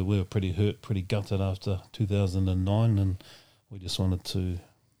 we were pretty hurt, pretty gutted after 2009, and we just wanted to,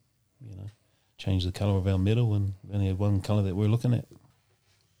 change the colour of our medal, and we only had one colour that we're looking at.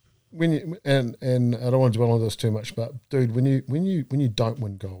 When you, and I don't want to dwell on this too much, but dude, when you don't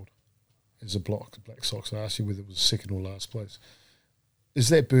win gold as a block, the Black Sox, I asked you whether it was second or last place. Is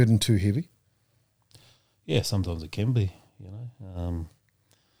that burden too heavy? Yeah, sometimes it can be.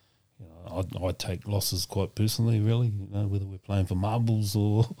 I take losses quite personally, really. Whether we're playing for marbles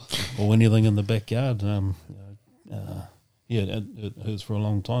or anything in the backyard. It hurts for a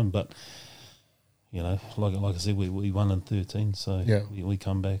long time, but like I said, we won in 13, so we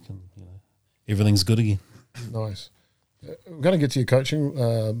come back and everything's good again. Nice. I'm going to get to your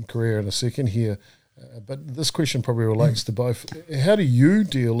coaching career in a second here, but this question probably relates to both. How do you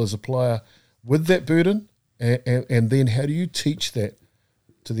deal as a player with that burden, And then how do you teach that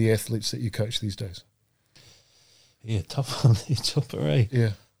to the athletes that you coach these days? Yeah, tough one, Chopper, eh?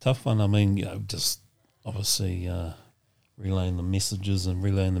 Yeah. Tough one. I mean, just obviously relaying the messages and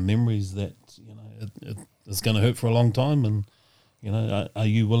relaying the memories that, it's going to hurt for a long time. And, are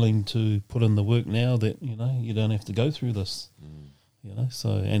you willing to put in the work now that, you don't have to go through this?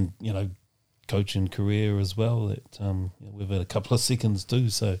 So, and, coaching career as well, that we've had a couple of seconds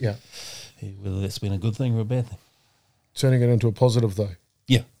too. So, whether that's been a good thing or a bad thing. Turning it into a positive, though.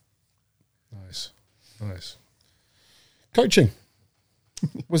 Yeah. Nice. Coaching.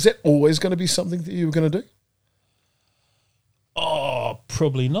 Was that always going to be something that you were going to do? Oh,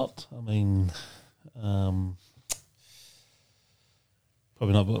 probably not. I mean,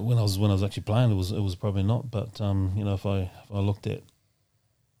 probably not. But when I was actually playing, it was probably not. But if I looked at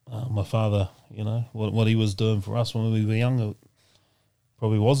my father, what he was doing for us when we were younger,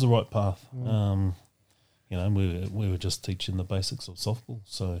 probably was the right path. We were just teaching the basics of softball.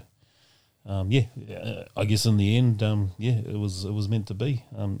 So, I guess in the end, it was meant to be.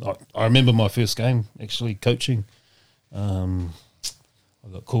 I remember my first game actually coaching. I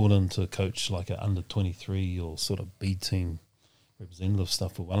got called in to coach like an under 23 or sort of B team representative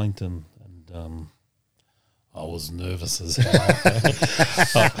stuff for Wellington, and I was nervous as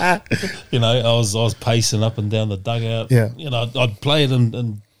hell. I was pacing up and down the dugout. Yeah. I'd played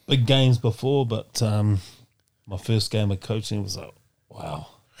in big games before, but my first game of coaching was like, wow,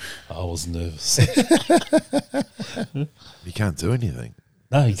 I was nervous. You can't do anything.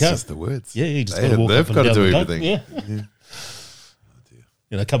 No, you It's can't. just the words. Yeah, you just got to walk they've up and got to down do the everything.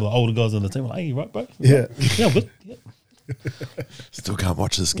 Yeah. A couple of older guys on the team were like, hey, you right, bro? Yeah. Yeah, I'm good. Yeah. Still can't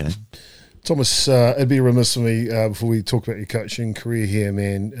watch this game. Thomas, it'd be remiss of me before we talk about your coaching career here,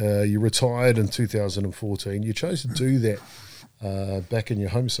 man. You retired in 2014. You chose to do that back in your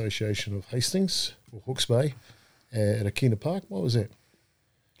home association of Hastings, or Hawke's Bay, at Akina Park. What was that?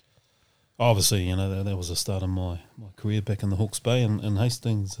 Obviously, that was the start of my career back in the Hawke's Bay and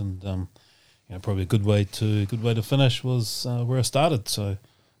Hastings, and probably a good way to finish was where I started. So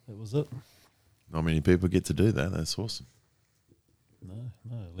that was it. Not many people get to do that. That's awesome. No,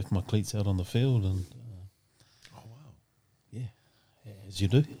 I left my cleats out on the field, and yeah, as you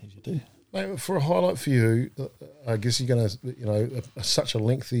do. Mate, for a highlight for you, I guess you're going to, such a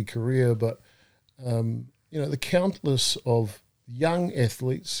lengthy career, but the countless of young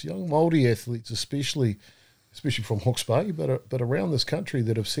athletes, young Māori athletes, especially from Hawke's Bay, but around this country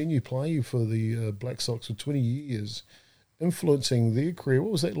that have seen you play for the Black Sox for 20 years, influencing their career.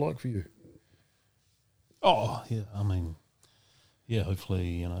 What was that like for you? Oh, yeah. I mean, yeah.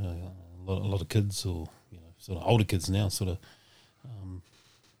 Hopefully, a lot of kids, or sort of older kids now, sort of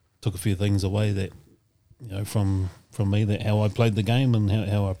took a few things away that from me, that how I played the game and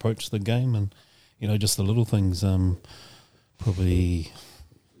how I approached the game, and just the little things. Probably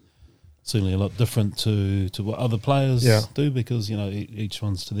certainly a lot different to what other players do, because each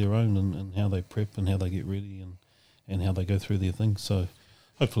one's to their own, and how they prep and how they get ready and how they go through their things. So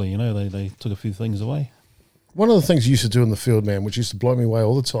hopefully they took a few things away. One of the things you used to do in the field, man, which used to blow me away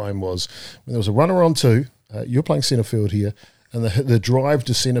all the time, was when there was a runner on two, you're playing centre field here, and the drive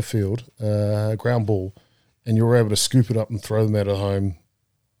to centre field, ground ball, and you were able to scoop it up and throw them out of home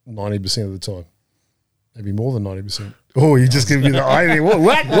 90% of the time. Maybe more than 90%. Oh, you just give me the eye.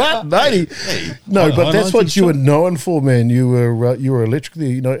 What? 90? No, but that's what you were known for, man. You were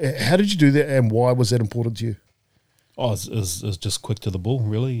electrically. How did you do that, and why was that important to you? Oh, it's just quick to the ball,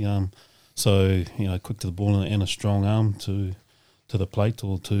 really. So quick to the ball and a strong arm to the plate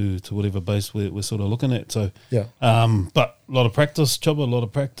or to whatever base we're sort of looking at. So yeah. But a lot of practice, Chubba. A lot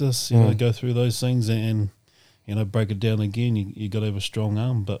of practice. Go through those things and break it down again. You got to have a strong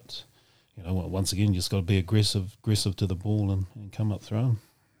arm, but once again, you just got to be aggressive to the ball and come up throwing.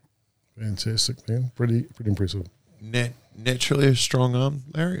 Fantastic, man. Pretty impressive. Naturally a strong arm,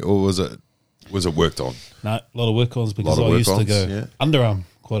 Larry, or was it worked on? No, a lot of work-ons, because I used to go underarm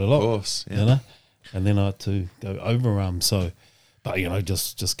quite a lot. Of course, yeah. And then I had to go overarm. So, but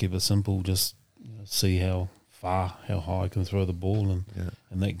just keep it simple. Just see how far, how high I can throw the ball,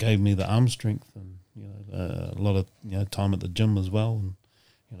 and that gave me the arm strength, and a lot of time at the gym as well, and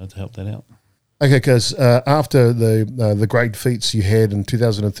to help that out. Okay, because after the great feats you had in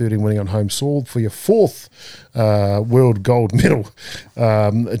 2013, winning on home soil for your fourth world gold medal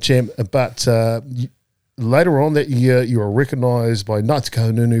champ, but later on that year you were recognised by Ngāti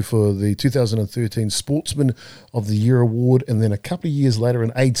Kahungunu for the 2013 Sportsman of the Year award, and then a couple of years later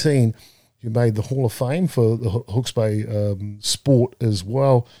in 18, you made the Hall of Fame for the Hawke's Bay sport as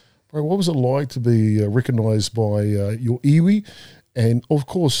well. Bro, what was it like to be recognised by your iwi? And, of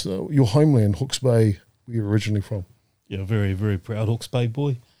course, your homeland, Hawke's Bay, you're originally from. Yeah, very, very proud Hawke's Bay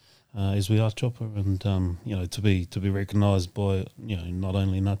boy, as we are, Chopper, and to be recognised by not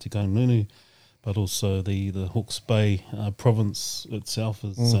only Ngāti Kahungunu, but also the Hawke's Bay province itself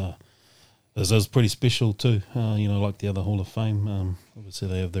is pretty special too. Like the other Hall of Fame. Obviously,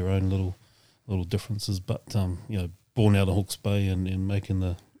 they have their own little differences, but born out of Hawke's Bay and making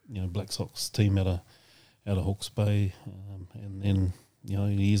the Black Sox team out of Hawke's Bay, and then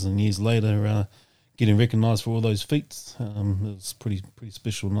years and years later. Getting recognised for all those feats, it was pretty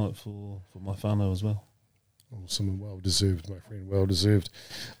special night for my whānau as well. Awesome and well deserved, my friend. Well deserved.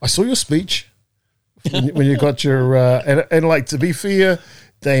 I saw your speech when you got your and like, to be fair,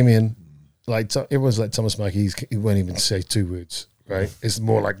 Damien, like everyone's like Thomas Markey, he won't even say 2 words, right? It's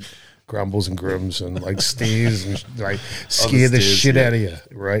more like grumbles and grims and like stares and like scare the shit out of you,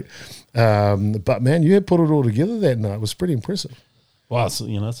 right? But man, you had put it all together that night. It was pretty impressive. Well,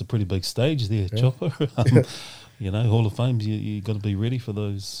 it's a pretty big stage there, Chopper. Hall of Fames, you got to be ready for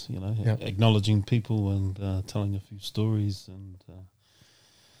those, acknowledging people and telling a few stories and,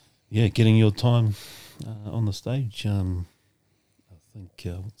 getting your time on the stage. I think,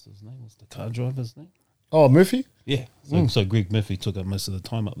 what's his name? What's the car driver's name? Oh, Murphy? Yeah. So Greg Murphy took up most of the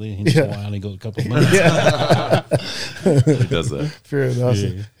time up there, hence why I only got a couple of minutes. He does that. Fair enough.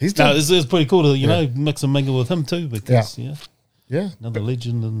 Yeah. It's pretty cool to, mix and mingle with him too, because, Yeah, another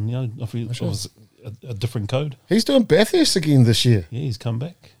legend, and a different code. He's doing Bathurst again this year. Yeah, he's come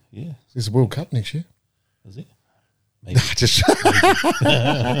back. Yeah, there's a World Cup next year. Is it? Maybe. He's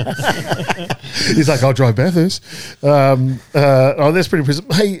like, I'll drive Bathurst. That's pretty impressive.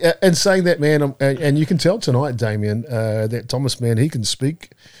 Hey, and saying that, man, and you can tell tonight, Damien, that Thomas, man, he can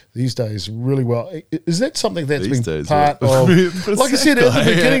speak these days really well. Is that something that's been part of? Like I said at the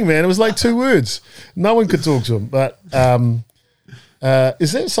beginning, man, it was like 2 words. No one could talk to him, but.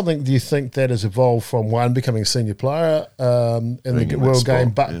 Is that something, do you think, that has evolved from one, becoming a senior player in the world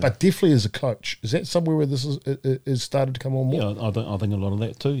game, but definitely as a coach? Is that somewhere where this is started to come on more? Yeah, I think a lot of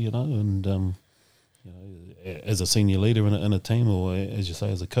that too, and as a senior leader in a team, or as you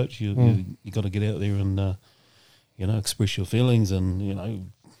say, as a coach, you got to get out there and express your feelings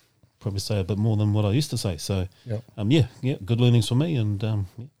and probably say a bit more than what I used to say. So good learnings for me, and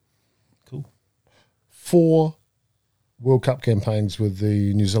cool. 4 World Cup campaigns with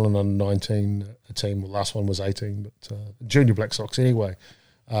the New Zealand under-19 team. Well, last one was 18, but junior Black Sox anyway.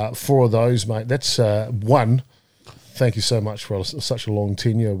 4 of those, mate. That's one. Thank you so much for such a long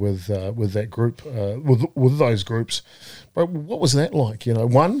tenure with that group, with those groups. But what was that like?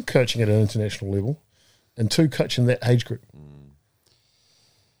 1, coaching at an international level, and 2, coaching that age group.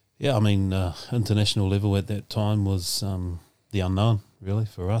 Yeah, I mean, international level at that time was the unknown, really,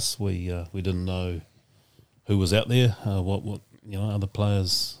 for us. We didn't know who was out there, what other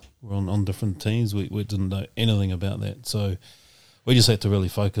players were on different teams. We didn't know anything about that. So we just had to really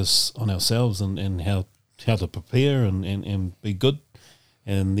focus on ourselves and how to prepare and be good.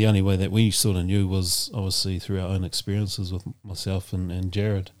 And the only way that we sort of knew was obviously through our own experiences with myself and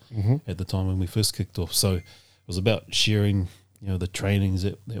Jared at the time when we first kicked off. So it was about sharing, the trainings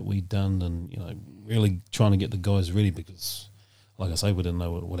that we'd done and, really trying to get the guys ready because, like I say, we didn't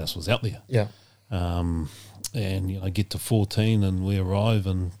know what else was out there. Yeah. And get to 14 and we arrive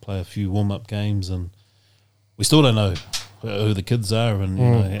and play a few warm-up games and we still don't know who the kids are and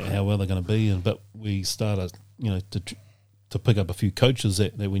how well they're going to be, but we started to pick up a few coaches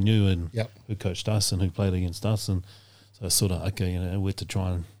that we knew and who coached us and who played against us, and so it's sort of we're to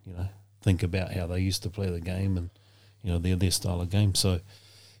try and think about how they used to play the game and their style of game. So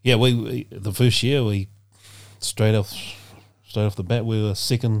we the first year we straight off the bat, we were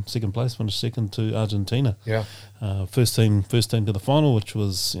second place, finished second to Argentina. Yeah. First team to the final, which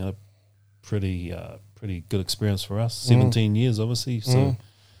was pretty good experience for us. 17 years, obviously. So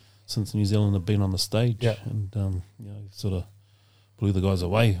since New Zealand had been on the stage, and sort of blew the guys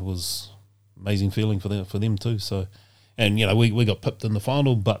away. It was amazing feeling for them too. So, and we got pipped in the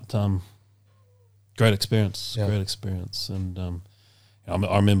final, but great experience, and. I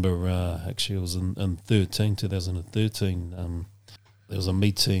remember actually it was in 2013, there was a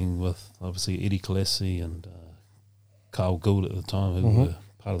meeting with obviously Eddie Colasi and Carl Gould at the time, who were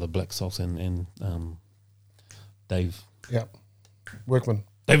part of the Black Sox, and Dave. Yeah. Workman.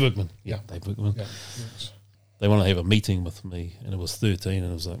 Dave Workman. Yeah, Dave Workman. Yeah. Yes. They wanted to have a meeting with me, and it was 13,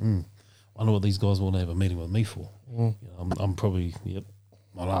 and it was like, I wonder what these guys want to have a meeting with me for. I'm probably,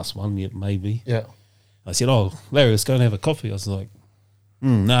 my last one, maybe. Yeah. I said, Larry, let's go and have a coffee. I was like,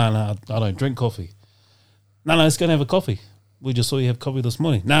 no, I don't drink coffee. No, let's go and have a coffee. We just saw you have coffee this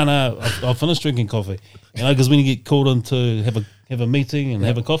morning. No, I've finished drinking coffee. Because when you get called in to have a meeting and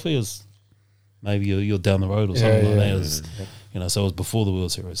have a coffee, maybe you're down the road or something like that. It was, you know, so it was before the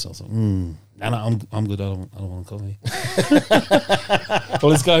World Series. So I was like, no, I'm good. I don't want to call me.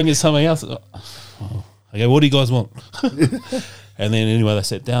 Well, let's go and get something else. Oh, okay, what do you guys want? And then anyway, they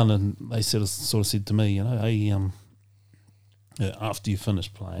sat down and they sort of said to me, you know, hey, after you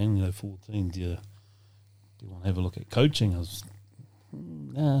finish playing, you know, 14, do you want to have a look at coaching? I was,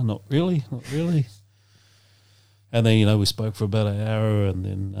 nah, not really. And then, you know, we spoke for about an hour, and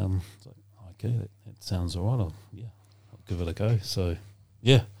then it's like, okay, that sounds all right. I'll give it a go. So,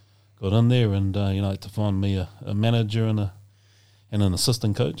 yeah, got in there, and you know, to find me a manager and an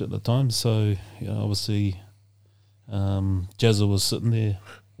assistant coach at the time. So, you know, obviously, Jazza was sitting there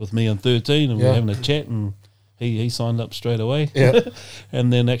with me on 13, and we were having a chat, and he signed up straight away. Yeah.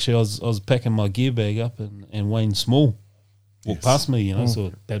 And then actually, I was packing my gear bag up, and Wayne Small walked past me, you know,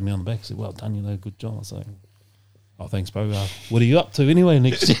 sort of patted me on the back and said, "Well done, you know, good job." I was like, "Oh, thanks, bro. What are you up to anyway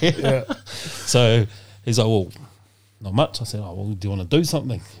next year?" So he's like, "Well, not much." I said, "Oh, well, do you want to do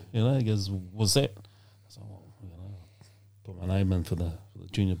something?" You know, he goes, "What's that?" I said, "Well, you know, put my name in for the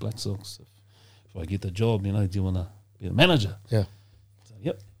Junior Black Sox. If I get the job, you know, do you want to be the manager?" Yeah. So,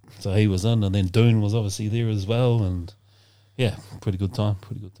 yep. So he was in, and then Doon was obviously there as well, and yeah, pretty good time.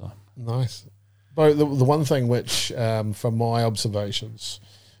 Nice. But the one thing which, from my observations,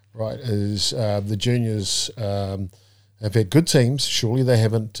 right, is the juniors have had good teams. Surely they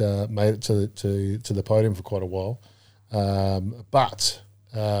haven't made it to the podium for quite a while. But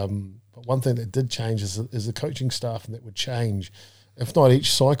one thing that did change is the coaching staff, and that would change, if not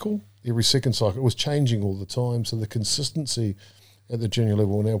each cycle, every second cycle. It was changing all the time. So the consistency at the junior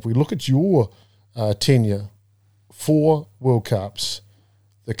level. Now, if we look at your tenure, 4 World Cups,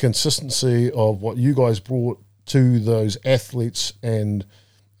 the consistency of what you guys brought to those athletes, and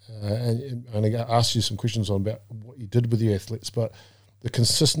I asked you some questions on about what you did with the athletes, but the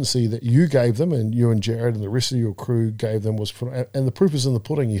consistency that you gave them, and you and Jared and the rest of your crew gave them, and the proof is in the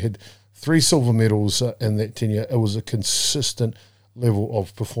pudding. You had 3 silver medals in that tenure. It was a consistent level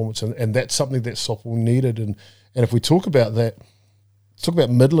of performance, and that's something that Sopel needed. And if we talk about that, let's talk about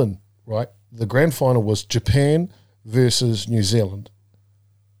Midland, right? The grand final was Japan versus New Zealand.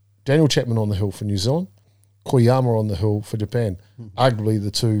 Daniel Chapman on the hill for New Zealand, Koyama on the hill for Japan. Arguably the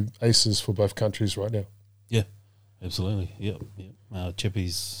 2 aces for both countries right now. Yeah, absolutely. Yep.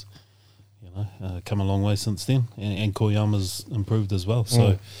 Chippy's, you know, come a long way since then, and Koyama's improved as well.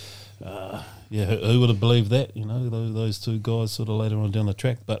 So, yeah, who would have believed that? You know, those 2 guys sort of later on down the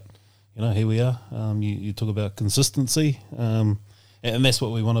track. But you know, here we are. You talk about consistency, and that's what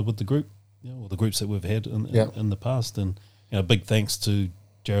we wanted with the group. You know, or the groups that we've had in the past. And you know, big thanks to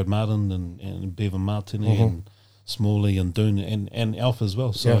Jared Martin and Bevan Martini and Smalley and Doon and Alf as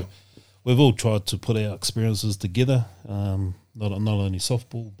well. So we've all tried to put our experiences together, not only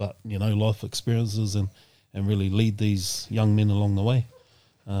softball, but, you know, life experiences, and really lead these young men along the way,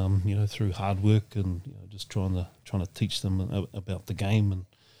 you know, through hard work and, you know, just trying to teach them about the game and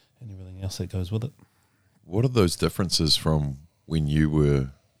everything else that goes with it. What are those differences from when you were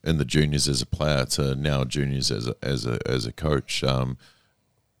in the juniors as a player to now juniors as a coach?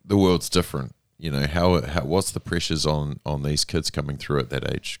 The world's different. You know, how what's the pressures on these kids coming through at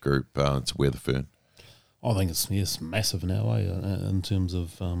that age group to wear the fern? I think it's massive now, in terms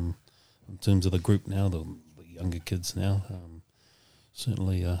of the group now, the younger kids now.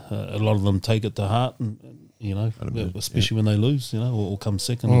 Certainly, a lot of them take it to heart, and you know, especially when they lose, you know, or come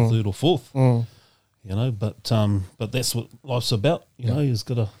second or third or fourth. You know, but that's what life's about. You know, you've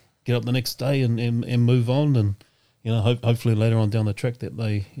got to get up the next day and move on, and you know, hopefully later on down the track that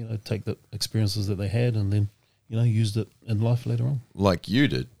they, you know, take the experiences that they had and then, you know, used it in life later on. Like you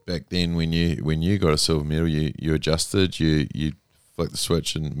did back then when you got a silver medal, you adjusted, you flicked the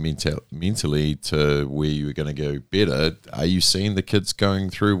switch and mentally to where you were going to go better. Are you seeing the kids going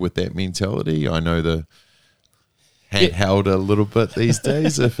through with that mentality? I know the handheld a little bit these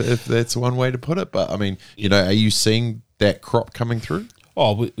days, if that's one way to put it. But I mean, you know, are you seeing that crop coming through?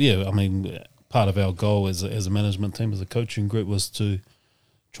 Oh, yeah. I mean, part of our goal as a management team, as a coaching group, was to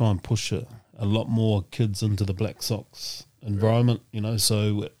try and push a lot more kids into the Black Sox environment, you know.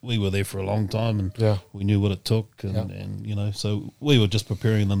 So we were there for a long time, and we knew what it took, and you know, so we were just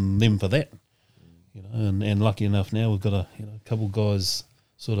preparing them for that, you know. And lucky enough now we've got a couple guys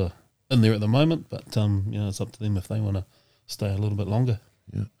sort of in there at the moment, but you know, it's up to them if they want to stay a little bit longer.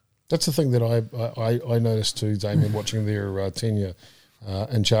 Yeah, that's the thing that I noticed too, Damien, watching their tenure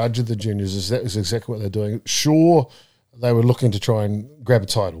in charge of the juniors, is that is exactly what they're doing. Sure, they were looking to try and grab a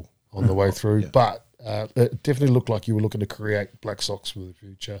title on the way through, but it definitely looked like you were looking to create Black Sox for the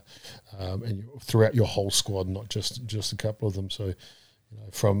future, and throughout your whole squad, not just a couple of them. So,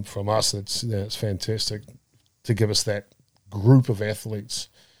 from us, it's fantastic to give us that group of athletes,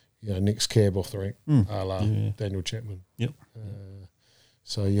 next cab off the rank, a la Daniel Chapman. Yep.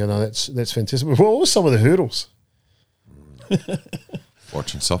 So that's fantastic. But what were some of the hurdles?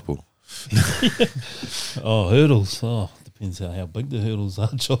 Watching softball. Hurdles. Depends how big the hurdles are,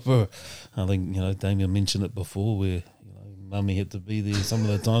 Chopper. I think Damien mentioned it before, where Mummy had to be there some of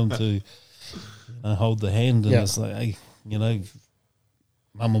the time to hold the hand, and it's like, hey,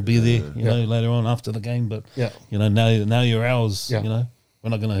 Mum will be there, later on after the game, but now you're ours. We're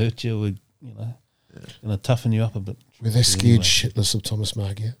not going to hurt you. We're going to toughen you up a bit. Were they scared shitless of Thomas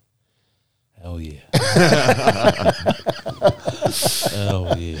Mark yet? Hell yeah.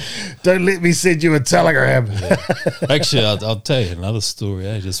 Hell yeah. Don't let me send you a telegram. Actually, I'll tell you another story,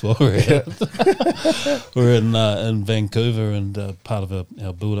 just while we're at we're in Vancouver, and part of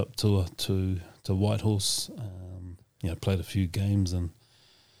our build-up tour to Whitehorse, played a few games, and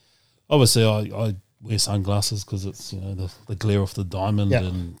obviously I wear sunglasses because it's, the glare off the diamond,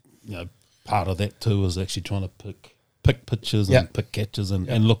 and, part of that too is actually trying to pick pictures and pick catches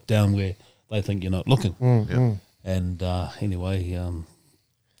and look down where they think you're not looking. And anyway,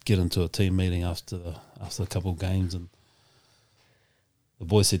 get into a team meeting after a couple of games, and the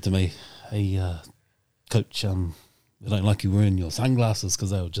boy said to me, "Hey, coach, I don't like you wearing your sunglasses," because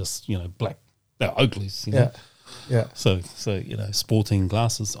they were just black, they were Oakleys, So sporting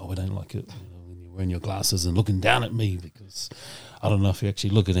glasses. Oh, we don't like it when you're wearing your glasses and looking down at me, because I don't know if you're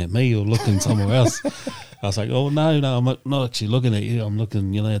actually looking at me or looking somewhere else. I was like, oh, no, I'm not actually looking at you. I'm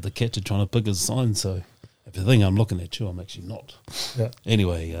looking, at the catcher trying to pick his sign. So if you think I'm looking at you, I'm actually not. Yeah.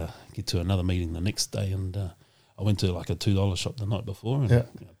 Anyway, get to another meeting the next day, and I went to like a $2 shop the night before, and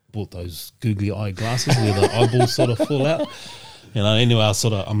bought those googly eye glasses where the eyeballs sort of fall out. Anyway, I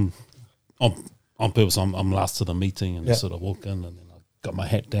sort of, I'm on purpose, I'm last to the meeting, and sort of walk in, and then I got my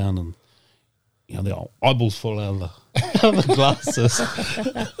hat down, and the eyeballs fall out of the glasses,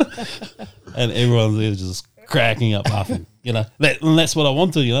 and everyone's there just cracking up laughing. And that's what I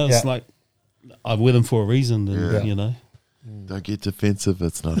want to. It's like I wear them for a reason, and Don't get defensive.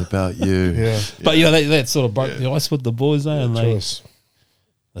 It's not about you. But that sort of broke the ice with the boys there, and they're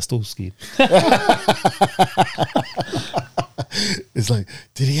still scared. It's like,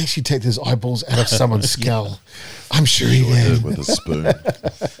 did he actually take those eyeballs out of someone's skull? I'm sure he did. With a spoon.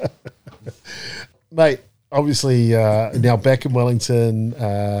 Mate, obviously now back in Wellington,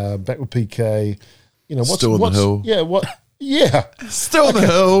 back with PK. Still on the hill. Yeah, what? Yeah. Still on the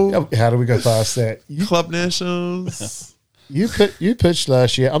hill. How do we go past that? Club Nationals. You pitched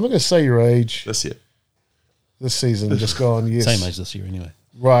last year. I'm not going to say your age. This year. This season, just gone, yes. Same age this year anyway.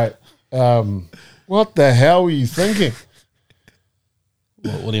 Right. What the hell were you thinking?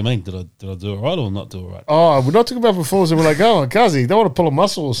 What do you mean? Did I do it right or not do it right? Oh, we're not talking about performance, and we're like, oh, Kazi, don't want to pull a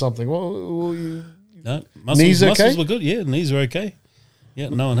muscle or something. No, knees okay? Muscles were good. Yeah, knees were okay. Yeah,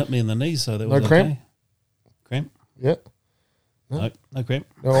 no one hit me in the knees, so that was cramp? okay. Cramp? Yeah. No cramp.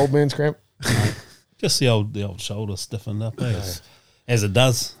 No old man's cramp? Just the old shoulder stiffened up, as it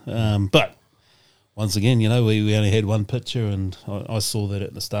does. But once again, we only had one pitcher, and I saw that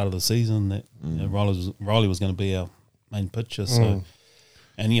at the start of the season that Riley was going to be our main pitcher. So,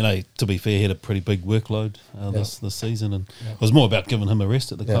 and to be fair, he had a pretty big workload this season, and it was more about giving him a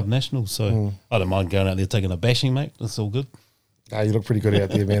rest at the Club National. So I don't mind going out there taking a bashing, mate. That's all good. You look pretty good out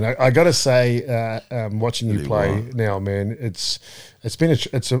there, man. I got to say, watching you play now, man, it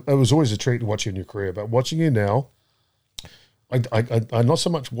was always a treat to watch you in your career, but watching you now, I not so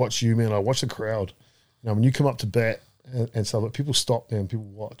much watch you, man. I watch the crowd. When you come up to bat and stuff, like, people stop, man. People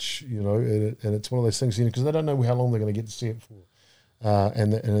watch, and it's one of those things, because they don't know how long they're going to get to see it for,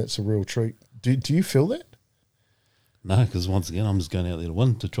 and it's a real treat. Do you feel that? No, because once again, I'm just going out there to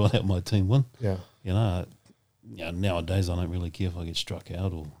win, to try to help my team win. Yeah. Nowadays I don't really care if I get struck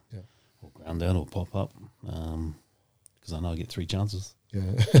out or ground out or pop up, because I know I get 3 chances. Yeah.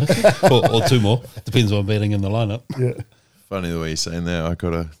 or 2 more. Depends on I'm batting in the lineup. Yeah. Funny the way you're saying that. I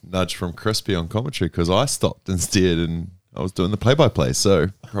got a nudge from Crispy on commentary because I stopped instead and I was doing the play-by-play. So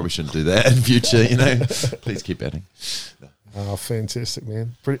probably shouldn't do that in future. Please keep batting. Oh, fantastic,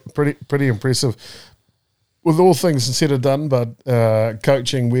 man! Pretty impressive. With all things said and done, but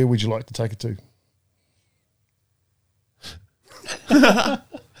coaching, where would you like to take it to?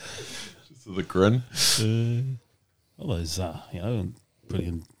 Just with a grin. All those,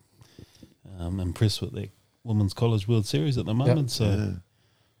 pretty impressed with their Women's College World Series at the moment. So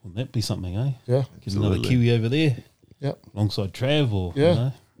wouldn't that be something, eh? Yeah. Get another Kiwi over there. Yep. Alongside Trav or,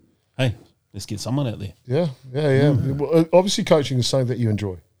 hey, let's get someone out there. Yeah. Well, obviously coaching is something that you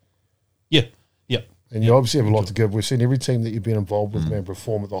enjoy. Yeah. And you obviously have a lot to give. We've seen every team that you've been involved with, man,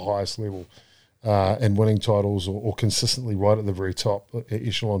 perform at the highest level and winning titles or consistently right at the very top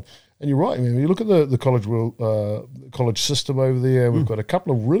echelon. And you're right, man. When you look at the college world, college system over there, we've got a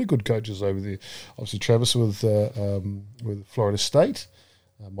couple of really good coaches over there. Obviously, Travis with Florida State.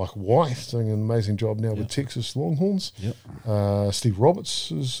 Michael White doing an amazing job now with Texas Longhorns. Yep. Steve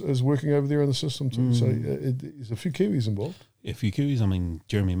Roberts is working over there in the system too. So there's a few Kiwis involved. Yeah, a few Kiwis. I mean,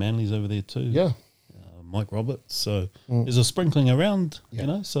 Jeremy Manley's over there too. Yeah. Mike Roberts. So there's a sprinkling around, you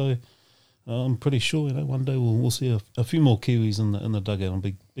know. So I'm pretty sure, you know, one day we'll see a few more Kiwis in the dugout, and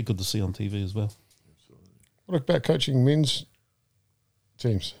be good to see on TV as well. What about coaching men's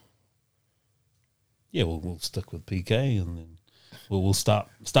teams? Yeah, we'll stick with PK, and then we'll start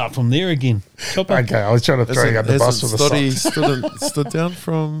from there again. Chopper. Okay, I was trying to throw you under the bus with the socks. stood down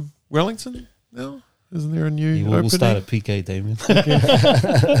from Wellington now? Isn't there a new Yeah, we'll opening? start at PK, Damien.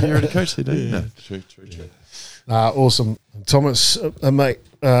 You already coached there, don't you? No. True. Awesome. Thomas, mate.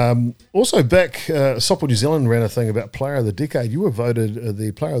 Also back, Softball New Zealand ran a thing about Player of the Decade. You were voted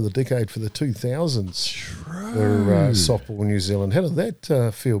the Player of the Decade for the 2000s for Softball New Zealand. How did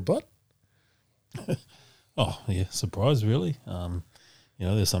that feel, bud? Oh, yeah, surprise, really. You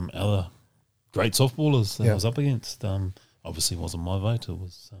know, there's some other great softballers that I was up against. Obviously, it wasn't my vote. It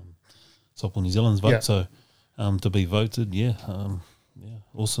was Softball New Zealand's vote. Yeah. So to be voted,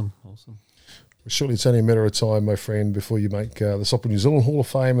 awesome. Surely it's only a matter of time, my friend, before you make the Softball New Zealand Hall of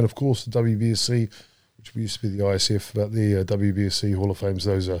Fame and, of course, the WBSC, which used to be the ISF, but the WBSC Hall of Fames,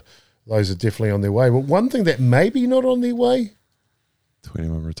 those are definitely on their way. But one thing that may be not on their way...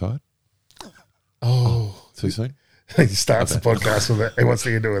 21 retired? Oh. Too soon? He starts the podcast with it. He wants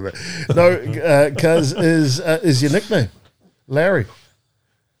to do with it. No, Cuz, is your nickname Larry?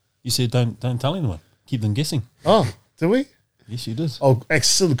 You said don't tell anyone. Keep them guessing. Oh, do we? Yes, you did. Oh,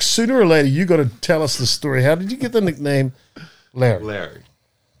 sooner or later, you got to tell us the story. How did you get the nickname Larry?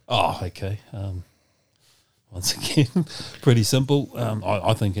 Oh, okay. Once again, pretty simple.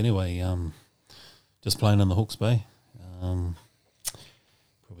 I think anyway. Just playing in the Hawke's Bay.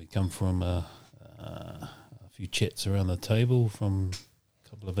 Probably come from a few chats around the table from a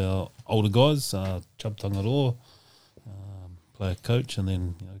couple of our older guys, Chub Tangaroa, player coach, and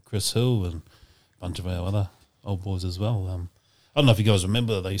then Chris Hill and a bunch of our other old boys as well. I don't know if you guys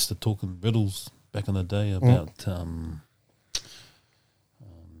remember, they used to talk in riddles back in the day about,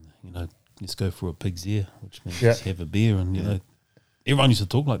 let's go for a pig's ear, which means have a beer. And, everyone used to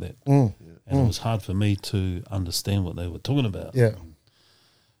talk like that. And it was hard for me to understand what they were talking about. Yeah.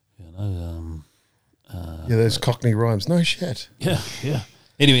 And, those Cockney rhymes. No shit. Yeah.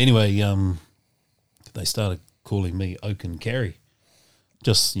 Anyway, they started calling me Oak and Carey,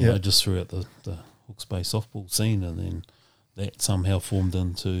 just throughout the Hawke's Bay softball scene, and then that somehow formed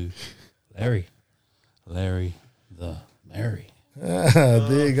into Larry the Mary.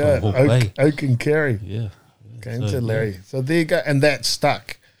 There you go. Hawke Bay. Oak and Carey. Yeah. Came to Larry. So there you go. And that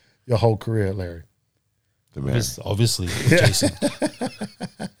stuck your whole career, Larry. The Mary. Obviously, Jason.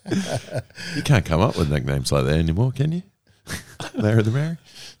 You can't come up with nicknames like that anymore, can you? Larry the Mary?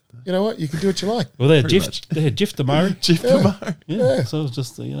 You know what? You can do what you like. Well, they had Jeff Damari. Jeff Damari. Yeah. So it was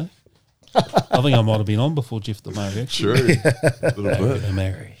just, I think I might have been on before Jeff Damari, actually. True. A little bit.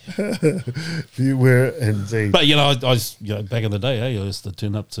 Damari. You were indeed. But, I was, back in the day, I used to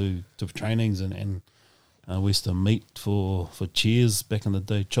turn up to trainings and we used to meet for cheers back in the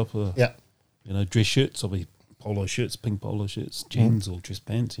day. Chopper, dress shirts. I'll be polo shirts, pink polo shirts, jeans or dress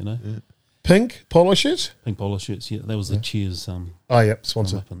pants, Yeah. Pink polo shirts? Pink polo shirts, that was the cheers.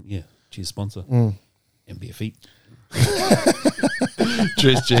 Sponsor. Cheers sponsor. MBF feet.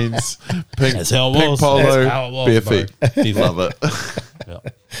 Dress jeans, pink, That's how it pink was. polo, That's how it was, bare bro. feet. Love it.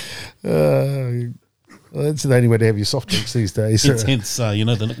 Well, that's the only way to have your soft drinks these days. Hence,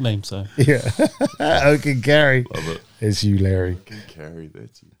 the nickname. So Yeah. Oak and Carey. Love it. It's you, Larry. Can carry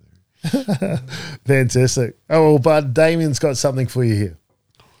that's you, Larry. Fantastic. Oh, well, Bud, Damien's got something for you here.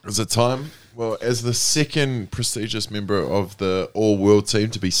 Is it time? Well, as the second prestigious member of the all-world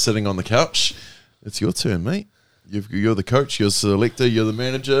team to be sitting on the couch, it's your turn, mate. You're the coach, you're the selector, you're the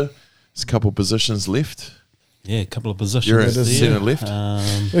manager. There's a couple positions left. a couple of positions. You're at there. centre left.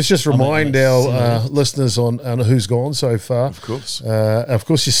 Let's just remind our listeners on who's gone so far. Of course.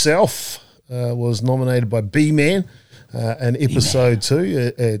 Yourself was nominated by B-Man in episode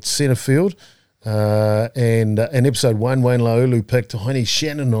 2 at centre field. And in episode 1, Wayne Laulu picked Heine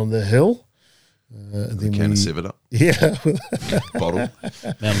Shannon on the hill. Then can of 7-Up. Yeah. Bottle.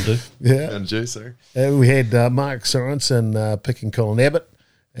 Mountain Dew. Yeah. Mountain Dew, sorry. We had Mark Sorensen picking Colin Abbott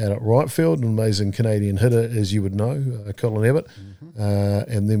out at right field, an amazing Canadian hitter, as you would know, Colin Abbott.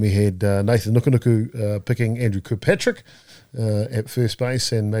 And then we had Nathan Nukunuku picking Andrew Kirkpatrick at first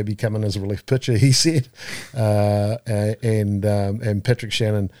base and maybe come in as a relief pitcher, he said. And Patrick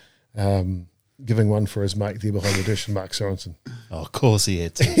Shannon giving one for his mate there behind the dish, Mark Sorensen. Oh, of course he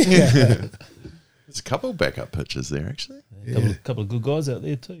had to. There's a couple of backup pitchers there, actually. Couple of good guys out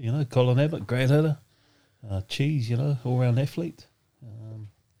there too, you know. Colin Abbott, great hitter. Cheese, you know, all-round athlete.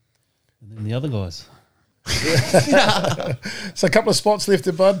 And then the other guys. So a couple of spots left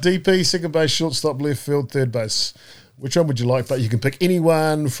at Bud. DP, second base, shortstop, left field, third base. Which one would you like? But you can pick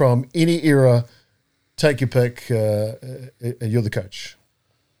anyone from any era. Take your pick. You're the coach.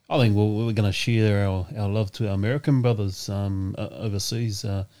 I think we're going to share our love to our American brothers overseas.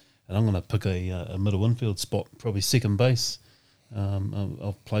 And I'm going to pick a middle infield spot, probably second base.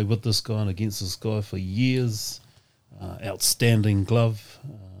 I've played with this guy and against this guy for years. Outstanding glove.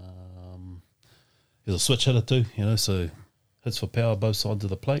 He's a switch hitter too, you know, so hits for power both sides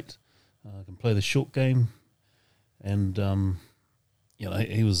of the plate. Can play the short game. And, you know,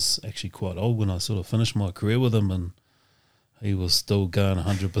 he was actually quite old when I sort of finished my career with him, and he was still going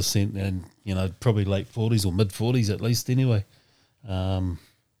 100% and, you know, probably late 40s or mid-40s at least anyway.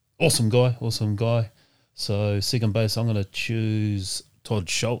 Awesome guy. So second base, I'm going to choose Todd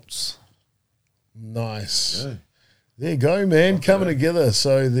Schultz. Nice. Yeah. There you go, man. Coming together.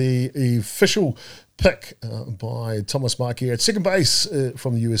 So the official pick by Thomas Markey at second base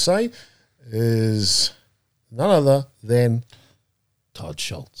from the USA is none other than Todd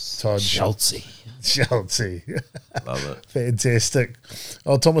Schultz. Schultzy. Love it. Fantastic.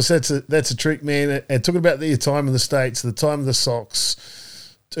 Oh, Thomas, that's a treat, man. And talking about your time in the States, the time of the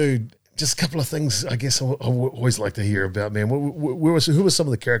Sox, dude, just a couple of things I guess I always like to hear about, man. Who were some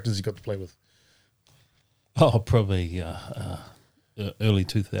of the characters you got to play with? Oh, probably early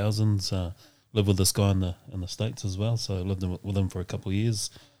 2000s. Lived with this guy in the States as well, so I lived with him for a couple of years.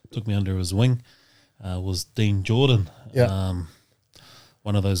 Took me under his wing. Was Dean Jordan. Yeah.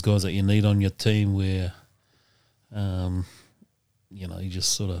 One of those guys that you need on your team where, you know, you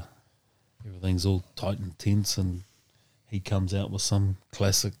just sort of, everything's all tight and tense, and he comes out with some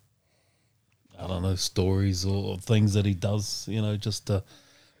classic, I don't know, stories or things that he does, you know, just to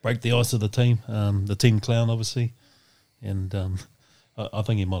break the ice of the team clown, obviously. And I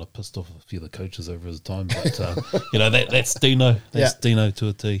think he might have pissed off a few of the coaches over his time, but, you know, that's Dino. That's Dino to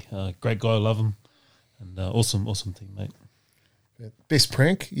a T. Great guy, love him. And awesome teammate. Best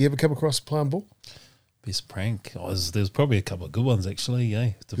prank you ever come across playing ball? Best prank? There's probably a couple of good ones, actually,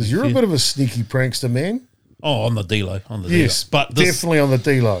 yeah. Because you're a bit of a sneaky prankster, man. Oh, on the D-Lo. Yes, but definitely on the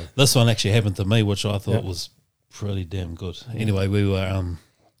D-Lo. This one actually happened to me, which I thought was pretty damn good. Anyway, we were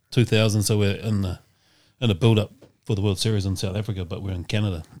 2000, so we're in a build-up for the World Series in South Africa, but we're in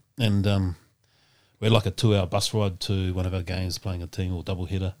Canada. And we had like a 2-hour bus ride to one of our games, playing a team or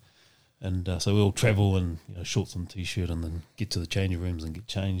double-header. And so we all travel in, you know, shorts and T-shirt, and then get to the changing rooms and get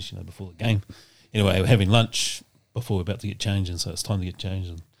changed, you know, before the game. Anyway, we're having lunch before we're about to get changed, and so it's time to get changed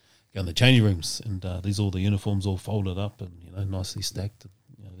and go in the changing rooms. And these all the uniforms all folded up and, you know, nicely stacked. And,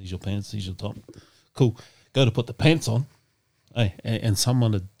 you know, these your pants, these your top. Cool. Go to put the pants on, hey, and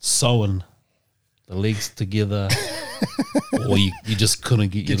someone had sewn the legs together, or you just couldn't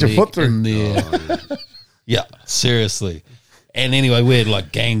get your leg foot through in there. Oh, yeah, seriously. And anyway, we had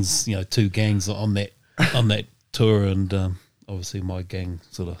like gangs, you know, 2 gangs on that tour, and obviously my gang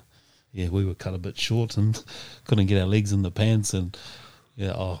sort of, we were cut a bit short and couldn't get our legs in the pants, and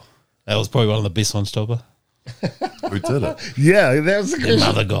that was probably one of the best ones, Chopper. Who did it? Yeah, that was the question. Them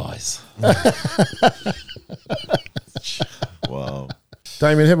other guys. Wow.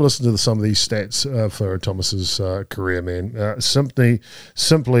 Damien, have a listen to some of these stats for Thomas's career, man. Simply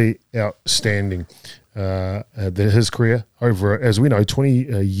outstanding. His career over, as we know,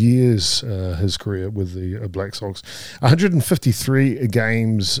 20 years, his career with the Black Sox, 153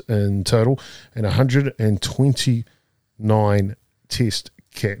 games in total, and 129 test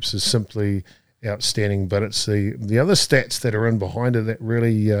caps is simply outstanding. But it's the other stats that are in behind it that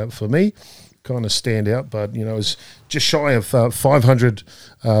really, for me, kind of stand out. But, you know, it's just shy of 500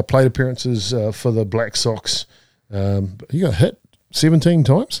 plate appearances for the Black Sox. You got hit 17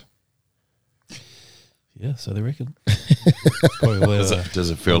 times? Yeah, so they reckon.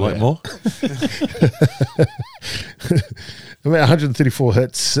 Does it feel like more? About 134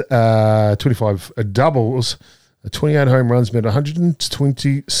 hits, 25 doubles, 28 home runs, made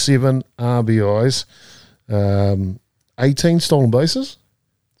 127 RBIs, 18 stolen bases.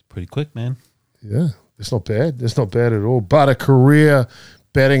 It's pretty quick, man. Yeah, that's not bad. That's not bad at all. But a career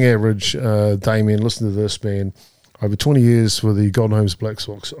batting average, Damien, listen to this, man, over 20 years for the Golden Homes Black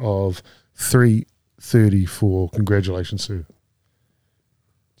Sox of 334. Congratulations, Sue.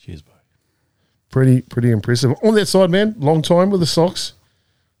 Cheers, bro. Pretty impressive. On that side, man, long time with the Sox.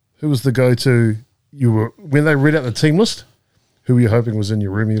 Who was the go-to? You were when they read out the team list. Who were you hoping was in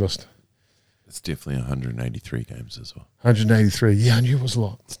your roomie list? It's definitely 183 games as well. 183. Yeah, I knew it was a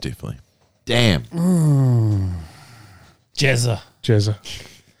lot. It's definitely. Damn. Jazza. Jazza.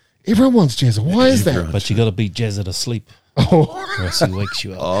 Everyone wants Jazza. Why is that? But you got to beat Jazza to sleep, Oh, or else he wakes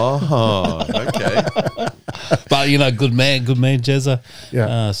you up. Oh, okay. But good man, Jazza.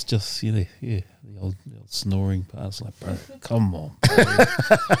 Yeah. It's just the old snoring part. It's like, bro, come on, bro.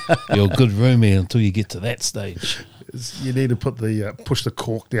 You're a good roomie until you get to that stage. you need to put the push the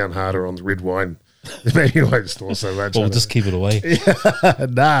cork down harder on the red wine. Maybe you won't store so much. Or just keep it away.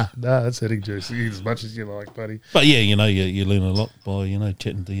 nah, that's hitting juice. Eat as much as you like, buddy. But yeah, you learn a lot by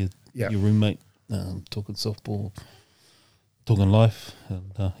chatting to your roommate, talking softball, talking life,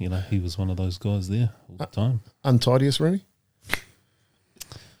 and he was one of those guys there all the time. Untidiest roomie?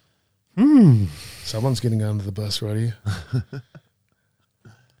 Someone's getting under the bus right here.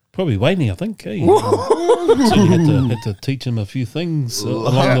 Probably Wayne, I think. So you had to teach him a few things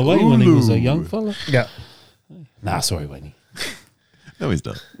along the way when he was a young fella. Yeah. Nah, sorry, Wayne. No, he's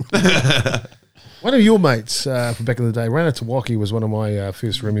not. One of your mates from back in the day, Rana Tawaki, was one of my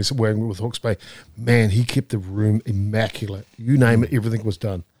first roomies working with Hawke's Bay. Man, he kept the room immaculate. You name it, everything was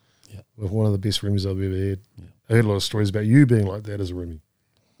done. Yeah. With one of the best roomies I've ever had. Yeah. I heard a lot of stories about you being like that as a roomie.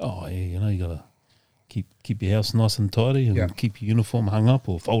 Oh, yeah, you got to keep your house nice and tidy and keep your uniform hung up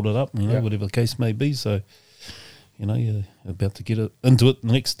or folded up, whatever the case may be. So, you're about to get into it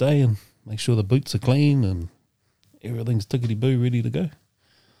the next day and make sure the boots are clean and everything's tickety-boo, ready to go.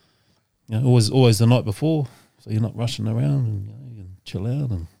 Always the night before, so you're not rushing around and you can chill out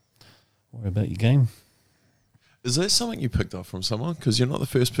and worry about your game. Is that something you picked up from someone? Because you're not the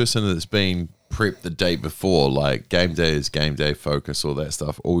first person that's been prepped the day before, like game day is game day, focus, all that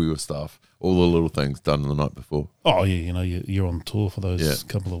stuff, all your stuff, all the little things done the night before. Oh, yeah, you're on tour for those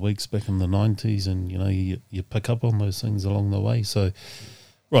couple of weeks back in the 90s and, you pick up on those things along the way. So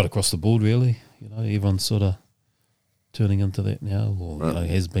right across the board, really, everyone's sort of turning into that now or,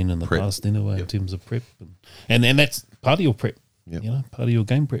 has been in the prep. past anyway in terms of prep. And that's part of your prep, part of your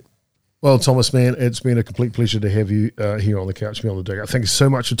game prep. Well, Thomas, man, it's been a complete pleasure to have you here on the couch, me on the dugout. Thank you so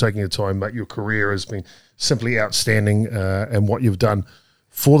much for taking your time, mate. Your career has been simply outstanding, and what you've done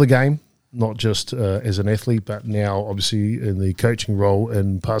for the game, not just as an athlete, but now obviously in the coaching role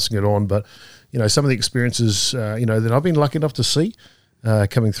and passing it on. But some of the experiences that I've been lucky enough to see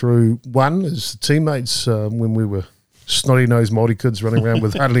coming through. One is teammates when we were snotty-nosed Māori kids running around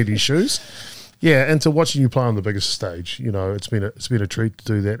with hardly any shoes. Yeah, and to watching you play on the biggest stage, it's been a treat to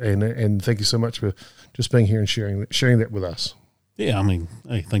do that, and thank you so much for just being here and sharing that with us. Yeah, I mean,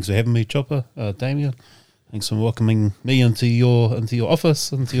 hey, thanks for having me, Chopper, Damien. Thanks for welcoming me into your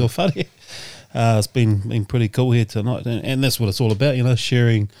office, into your whare. It's been pretty cool here tonight, and that's what it's all about,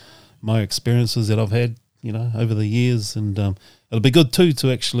 sharing my experiences that I've had, over the years, and it'll be good too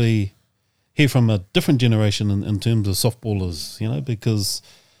to actually hear from a different generation in terms of softballers, because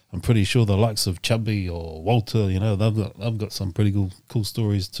I'm pretty sure the likes of Chubby or Walter, they've got some pretty cool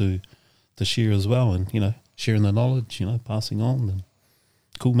stories to share as well, and sharing the knowledge, passing on, and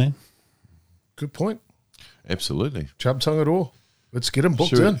cool, man. Good point. Absolutely. Chub tongue it all. Let's get him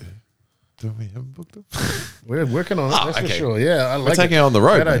booked in. Do we have him booked up? We're working on it, that's for sure. Yeah, I like We're taking it on the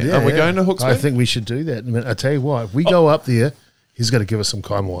road, man. Are we going to Hawke's Bay? I think we should do that. I tell you what, if we go up there, he's got to give us some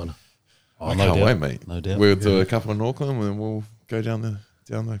kaimoana. I can't wait, mate. No doubt. We'll do a couple in Auckland and then we'll go down the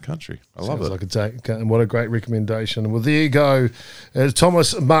country. I love it. Like a take. And what a great recommendation. Well, there you go.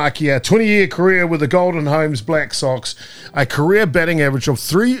 Thomas Markia, 20-year career with the Golden Homes Black Sox, a career batting average of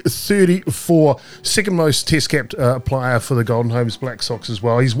 334, second most test-capped player for the Golden Homes Black Sox as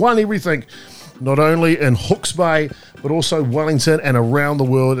well. He's won everything, not only in Hawke's Bay, but also Wellington and around the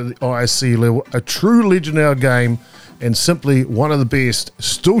world at the ISC level. A true legend in our game and simply one of the best,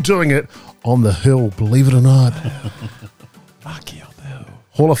 still doing it on the hill, believe it or not. Markia on the hill.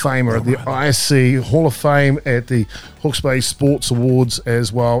 Hall of Famer at the ISC, Hall of Fame at the Hawke's Bay Sports Awards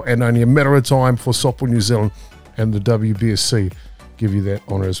as well, and only a matter of time for Softball New Zealand and the WBSC give you that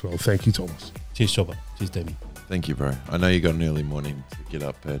honour as well. Thank you, Thomas. Cheers, Chopper. Cheers, Damien. Thank you, bro. I know you got an early morning to get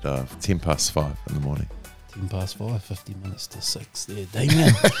up at 5:10 in the morning. 5:10, 50 minutes to 6 there,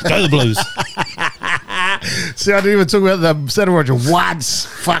 Damien. Go the Blues. See, I didn't even talk about the Santa Roger once.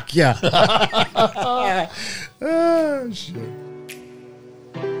 Fuck yeah. Oh, shit.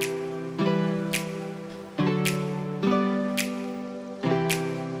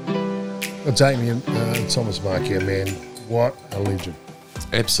 Damien, Thomas Markia, man, what a legend.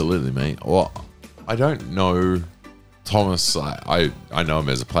 Absolutely, mate. Well, I don't know Thomas. I know him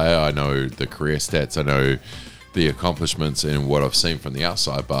as a player. I know the career stats. I know the accomplishments and what I've seen from the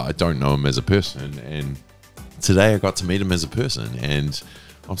outside, but I don't know him as a person. And today I got to meet him as a person, and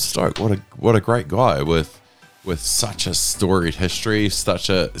I'm stoked. What a great guy with such a storied history, such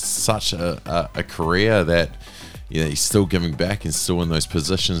a career that he's still giving back and still in those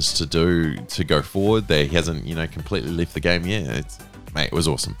positions to go forward. That he hasn't completely left the game yet. Mate, it was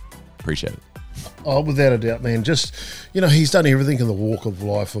awesome. Appreciate it. Oh, without a doubt, man. Just, he's done everything in the walk of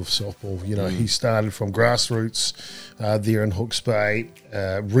life of softball. He started from grassroots there in Hawke's Bay,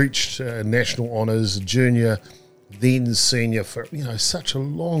 reached national honours, junior, then senior for, such a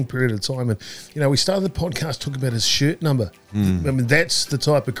long period of time. And, we started the podcast talking about his shirt number. I mean, that's the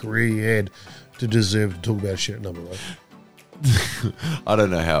type of career he had to deserve to talk about shirt number, right? I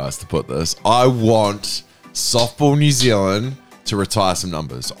don't know how else to put this. I want Softball New Zealand to retire some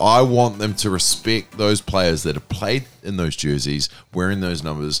numbers. I want them to respect those players that have played in those jerseys, wearing those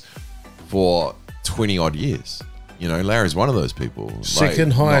numbers for 20 odd years. Larry's one of those people.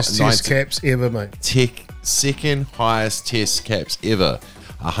 Second highest test caps ever, mate. Second highest test caps ever.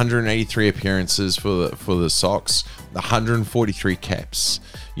 183 appearances for the Sox. 143 caps.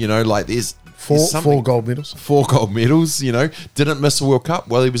 There's four gold medals. 4 gold medals. Didn't miss a World Cup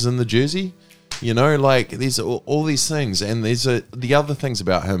while he was in the jersey. There's all these things, and there's the other things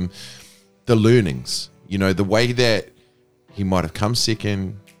about him, the learnings. The way that he might have come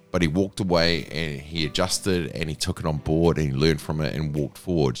second, but he walked away and he adjusted and he took it on board and he learned from it and walked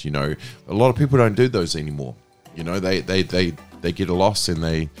forward. A lot of people don't do those anymore. They get a loss and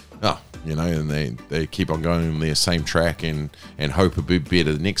they keep on going on their same track and hope it'll be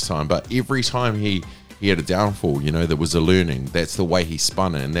better the next time. But every time he had a downfall, there was a learning. That's the way he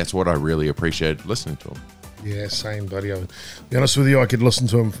spun it, and that's what I really appreciated listening to him. Yeah, same, buddy. I'll be honest with you, I could listen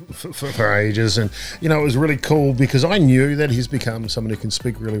to him for ages, and it was really cool because I knew that he's become someone who can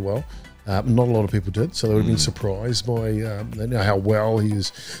speak really well. Not a lot of people did, so they would have been surprised by how well he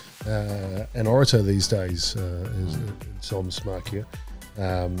is an orator these days. Thomas Markia.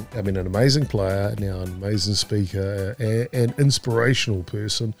 An amazing player, now an amazing speaker, an inspirational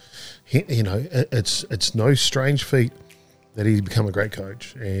person. It's no strange feat that he's become a great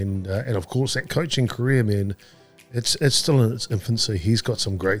coach, and of course that coaching career, man, it's still in its infancy. He's got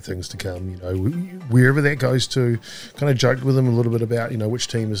some great things to come. Wherever that goes to, kind of joked with him a little bit about which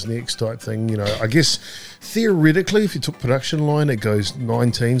team is next type thing. I guess theoretically, if you took production line, it goes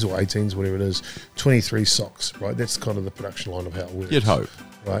 19s or 18s, whatever it is, 23 Sox, right? That's kind of the production line of how it works. You'd hope,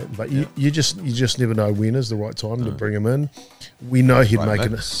 right? But you just never know when is the right time to bring him in. We know he'd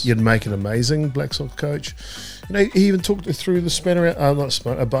make an amazing Black Sox coach. He even talked through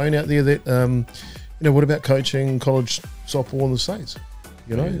the a bone out there that. What about coaching college softball in the States?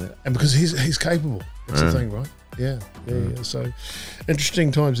 And because he's capable. That's the thing, right? Yeah. So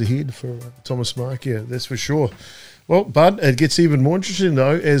interesting times ahead for Thomas Markia, that's for sure. Well, Bud, it gets even more interesting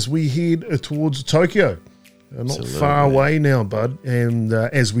though as we head towards Tokyo. Not far away now, Bud. And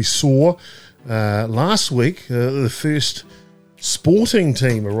as we saw last week, the first sporting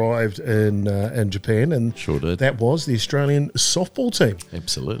team arrived in Japan, and sure did. That was the Australian softball team.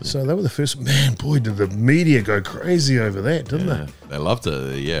 Absolutely. So they were the first. Man, boy, did the media go crazy over that, didn't they? They loved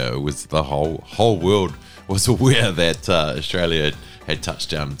it. Yeah, it was the whole world was aware that Australia had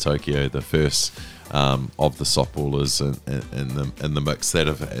touched down in Tokyo, the first of the softballers in the mix that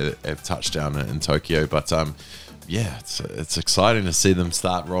have touched down in Tokyo. But it's exciting to see them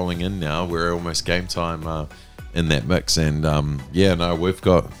start rolling in now. We're almost game time. In that mix, and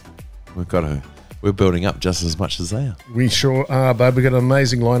we're building up just as much as they are. We sure are, bud. We've got an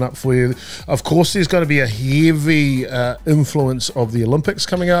amazing lineup for you. Of course, there's going to be a heavy influence of the Olympics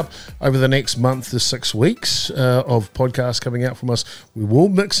coming up over the next month to 6 weeks of podcasts coming out from us. We will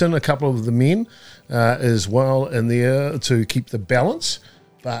mix in a couple of the men as well in there to keep the balance.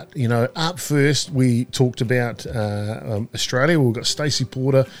 But, up first, we talked about Australia. We've got Stacey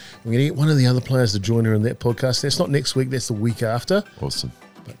Porter. We're going to get one of the other players to join her in that podcast. That's not next week. That's the week after. Awesome.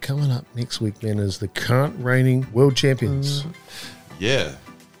 But coming up next week, man, is the current reigning world champions. Yeah.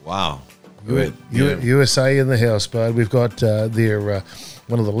 Wow. USA in the house, bud. We've got their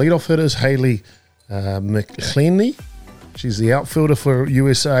one of the leadoff hitters, Hayley McCleney. She's the outfielder for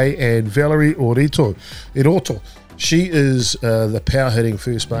USA, and Valerie Oroto. She is the power hitting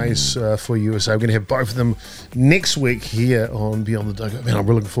first base for USA. We're going to have both of them next week here on Beyond the Dugout. Man, I'm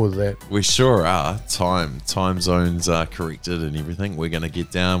really looking forward to that. We sure are. Time zones are corrected and everything. We're going to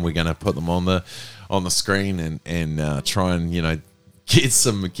get down. We're going to put them on the screen and try and get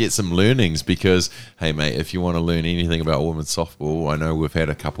some learnings, because hey mate, if you want to learn anything about women's softball, I know we've had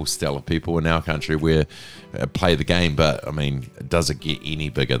a couple stellar people in our country where play the game, but I mean, does it get any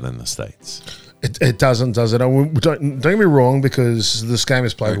bigger than the States? It doesn't, does it? Don't get me wrong, because this game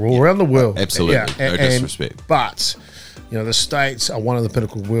is played all around the world. Absolutely, no disrespect. But the States are one of the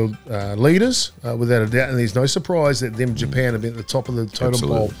pinnacle world leaders, without a doubt, and there's no surprise that Japan have been at the top of the totem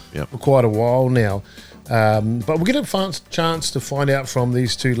pole for quite a while now. But we'll get a chance to find out from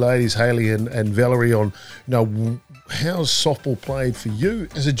these two ladies, Hayley and Valerie, on how's softball played for you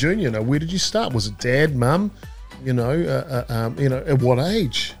as a junior. Where did you start? Was it dad, mum? At what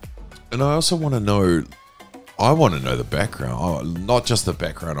age? And I also want to know. I want to know the background, not just the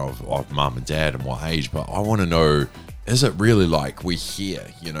background of mum and dad and what age, but I want to know, is it really like we hear,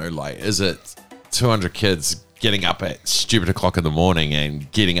 is it 200 kids getting up at stupid o'clock in the morning and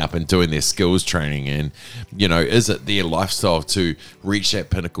getting up and doing their skills training, and, is it their lifestyle to reach that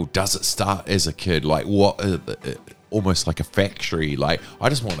pinnacle? Does it start as a kid? Like what, almost like a factory? Like I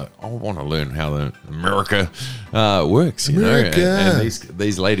want to learn how America works, and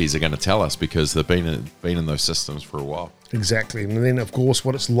these ladies are going to tell us, because they've been in those systems for a while. Exactly. And then of course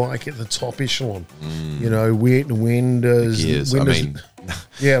what it's like at the top echelon. When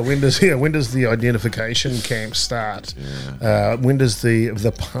does the identification camp start? When does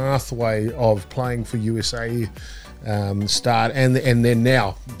the pathway of playing for USA start, and then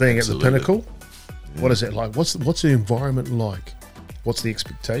now being at the pinnacle? What is it like? What's the environment like? What's the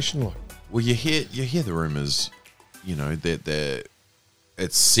expectation like? Well, you hear the rumors, that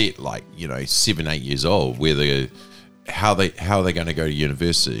it's set like 7-8 years old, where how they're going to go to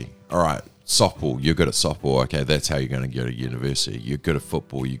university. All right, softball, you're good at softball. Okay, that's how you're going to go to university. You're good at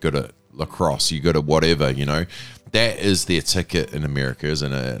football. You're good at lacrosse. You're good at whatever. That is their ticket in America,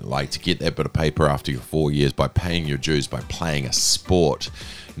 isn't it? Like to get that bit of paper after your 4 years by paying your dues, by playing a sport.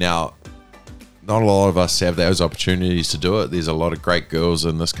 Now, not a lot of us have those opportunities to do it. There's a lot of great girls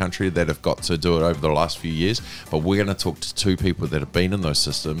in this country that have got to do it over the last few years, but we're going to talk to two people that have been in those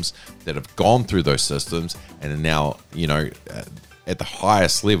systems, that have gone through those systems, and are now, at the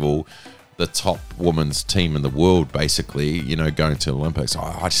highest level, the top women's team in the world, basically, going to the Olympics.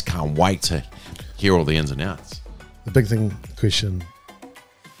 I just can't wait to hear all the ins and outs. The big thing, question,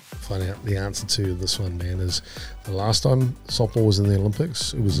 find out the answer to this one, man, is the last time softball was in the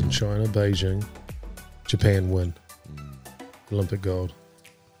Olympics, it was in China, Beijing. Japan win. Olympic gold.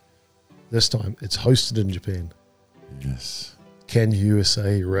 This time, it's hosted in Japan. Yes. Can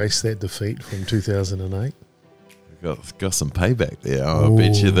USA erase that defeat from 2008? Got some payback there. I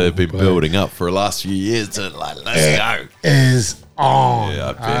bet you they've been building up for the last few years to let's go. Is on.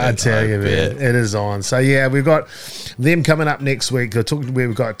 Yeah, I tell you, man, it is on. So we've got them coming up next week.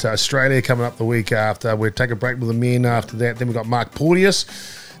 We've got Australia coming up the week after. We'll take a break with the men after that. Then we've got Mark Porteous,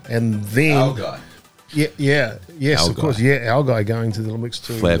 and then our guy. Yes, of course. Our guy going to the Olympics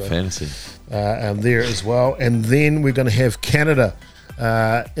too. Flab Fantasy. There as well. And then we're going to have Canada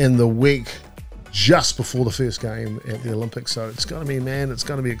in the week just before the first game at the Olympics. So it's going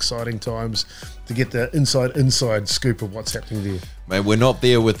to be exciting times to get the inside scoop of what's happening there. Mate, we're not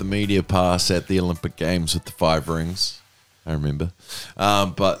there with the media pass at the Olympic Games with the 5 rings. I remember.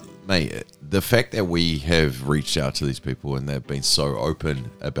 But, mate, the fact that we have reached out to these people and they've been so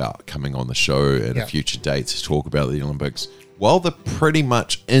open about coming on the show at a future date to talk about the Olympics, while they're pretty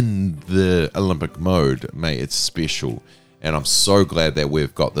much in the Olympic mode, mate, it's special. And I'm so glad that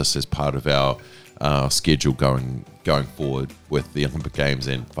we've got this as part of our schedule going forward with the Olympic Games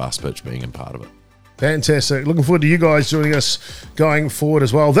and Fast Pitch being a part of it. Fantastic. Looking forward to you guys joining us going forward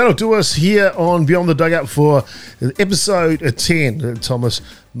as well. That'll do us here on Beyond the Dugout for episode 10. Thomas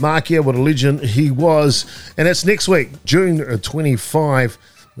Markia, what a legend he was. And that's next week, June 25,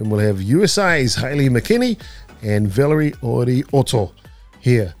 when we'll have USA's Hayley McKinney and Valerie Ori-Otto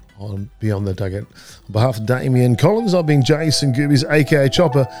here on Beyond the Dugout. On behalf of Damien Collins, I've been Jason Goobies, aka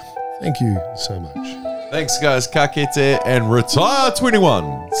Chopper. Thank you so much. Thanks, guys. Ka kite and retire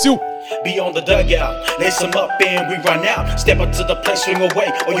 21. See you. Beyond the dugout, lace them up and we run out. Step up to the plate, swing away,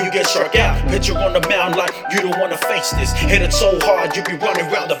 or you get struck out. Pitcher on the mound like you don't wanna face this. Hit it so hard you be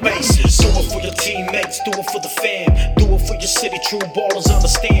running around the bases. Do it for your teammates, do it for the fam, do it for your city. True ballers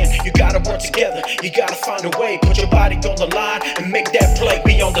understand. You gotta work together, you gotta find a way. Put your body on the line and make that play.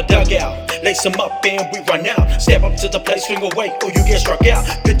 Beyond the dugout, lace them up and we run out. Step up to the plate, swing away, or you get struck out.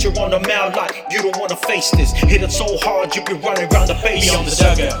 Pitcher on the mound like you don't wanna face this. Hit it so hard you be running around the bases. Beyond the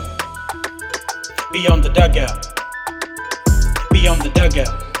dugout. Beyond the dugout. Beyond the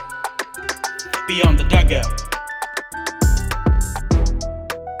dugout. Beyond the dugout.